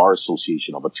American bar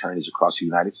association of attorneys across the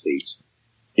United States,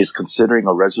 is considering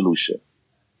a resolution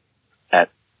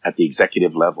at the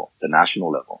executive level, the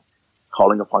national level,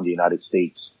 calling upon the United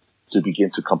States to begin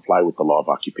to comply with the law of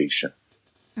occupation.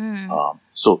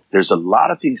 So there's a lot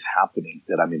of things happening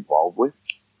that I'm involved with.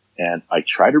 And I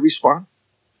try to respond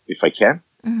if I can,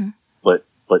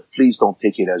 but please don't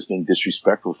take it as being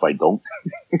disrespectful if I don't,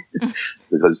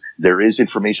 because there is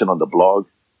information on the blog.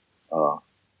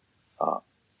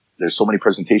 There's so many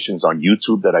presentations on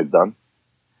YouTube that I've done.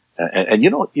 And you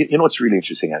know what's really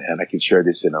interesting, and I can share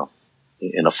this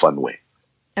in a fun way.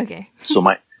 Okay. So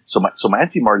my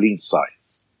Auntie Marlene Sai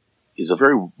was a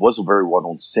very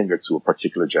well-known singer to a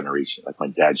particular generation, like my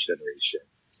dad's generation,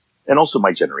 and also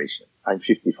my generation. I'm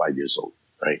 55 years old,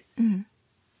 right? Mm-hmm.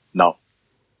 Now,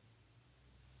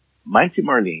 my Auntie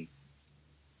Marlene,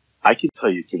 I can tell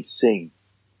you, can sing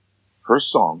her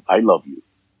song, I Love You,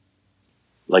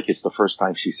 like it's the first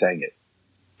time she sang it.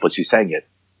 But she sang it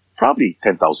probably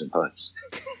 10,000 times.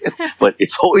 But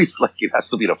it's always like it has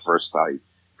to be the first time,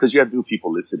 because you have new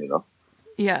people listening, huh?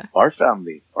 Yeah. Our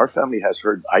family has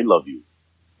heard I Love You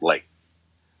like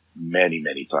many,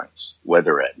 many times,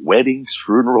 whether at weddings,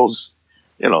 funerals,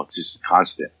 just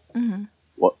constant. Mm-hmm.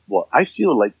 Well, I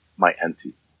feel like my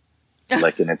auntie,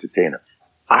 like an entertainer.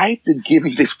 I've been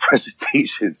giving these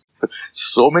presentations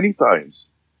so many times.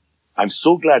 I'm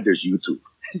so glad there's YouTube,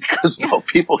 because now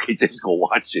people can just go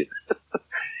watch it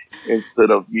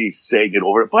instead of me saying it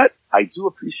over. But I do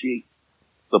appreciate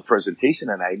the presentation,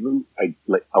 and I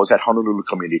was at Honolulu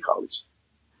Community College.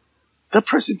 The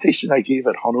presentation I gave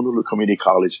at Honolulu Community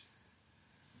College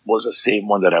was the same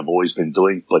one that I've always been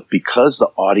doing, but because the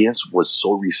audience was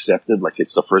so receptive, like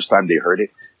it's the first time they heard it,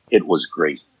 it was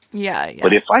great. Yeah.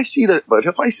 But if I see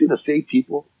the same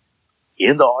people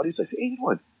in the audience, I say, hey, you know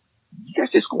what? You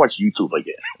guys just go watch YouTube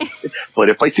again. But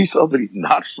if I see somebody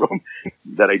not from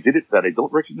that I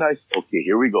don't recognize, okay,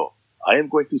 here we go. I am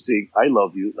going to sing I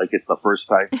Love You like it's the first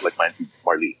time, like my Auntie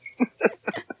Marlene.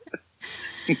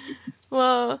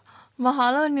 Well,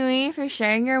 mahalo nui for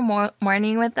sharing your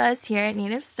morning with us here at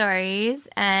Native Stories,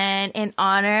 and in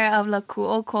honor of La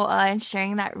Kūʻokoʻa and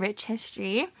sharing that rich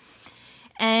history.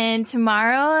 And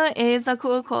tomorrow is La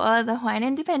Kūʻokoʻa, the Hawaiian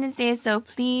Independence Day, so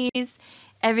please,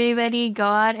 everybody, go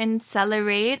out and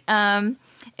celebrate.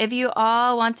 If you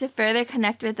all want to further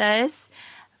connect with us,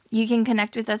 you can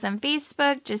connect with us on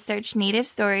Facebook. Just search Native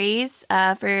Stories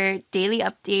for daily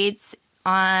updates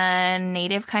on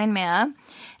Native Kamehameha.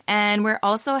 And we're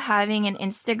also having an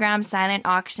Instagram silent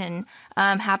auction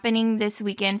happening this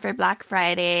weekend for Black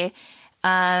Friday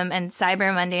and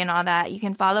Cyber Monday and all that. You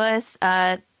can follow us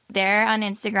there on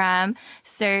Instagram.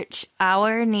 Search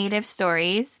Our Native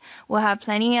Stories. We'll have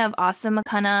plenty of awesome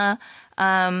makana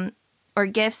or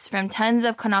gifts from tons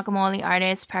of Kanaka Maoli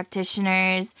artists,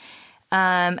 practitioners,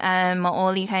 and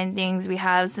Maoli kind of things. We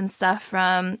have some stuff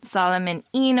from Solomon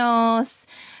Enos,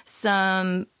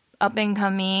 some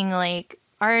up-and-coming like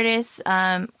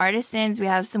artisans. We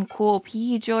have some cool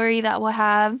pihi jewelry that we'll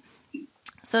have.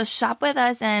 So shop with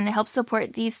us and help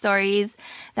support these stories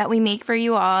that we make for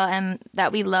you all and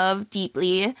that we love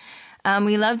deeply.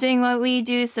 We love doing what we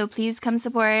do, so please come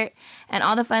support. And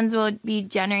all the funds will be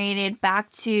generated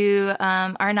back to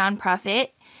our nonprofit.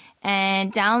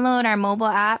 And download our mobile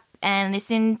app and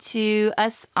listen to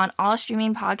us on all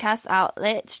streaming podcast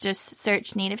outlets. Just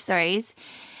search Native Stories.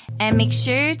 And make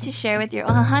sure to share with your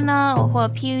ohana or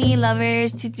ho'opili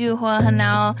lovers, tutu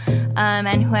ho'ohanau,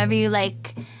 and whoever you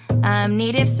like.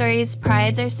 Native Stories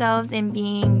prides ourselves in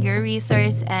being your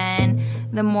resource, and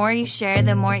the more you share,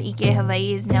 the more Ike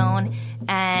Hawaii is known.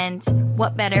 And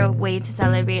what better way to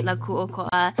celebrate La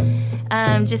Kūʻokoʻa?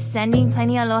 Just sending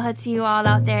plenty aloha to you all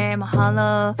out there.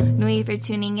 Mahalo nui for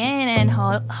tuning in, and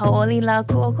hauʻoli La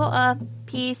Kūʻokoʻa.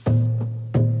 Peace.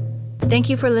 Thank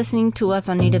you for listening to us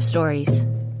on Native Stories.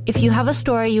 If you have a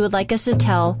story you would like us to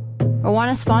tell, or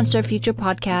want to sponsor a future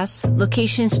podcast,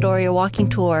 location story, or walking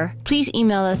tour, please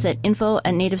email us at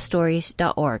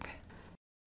info@nativestories.org.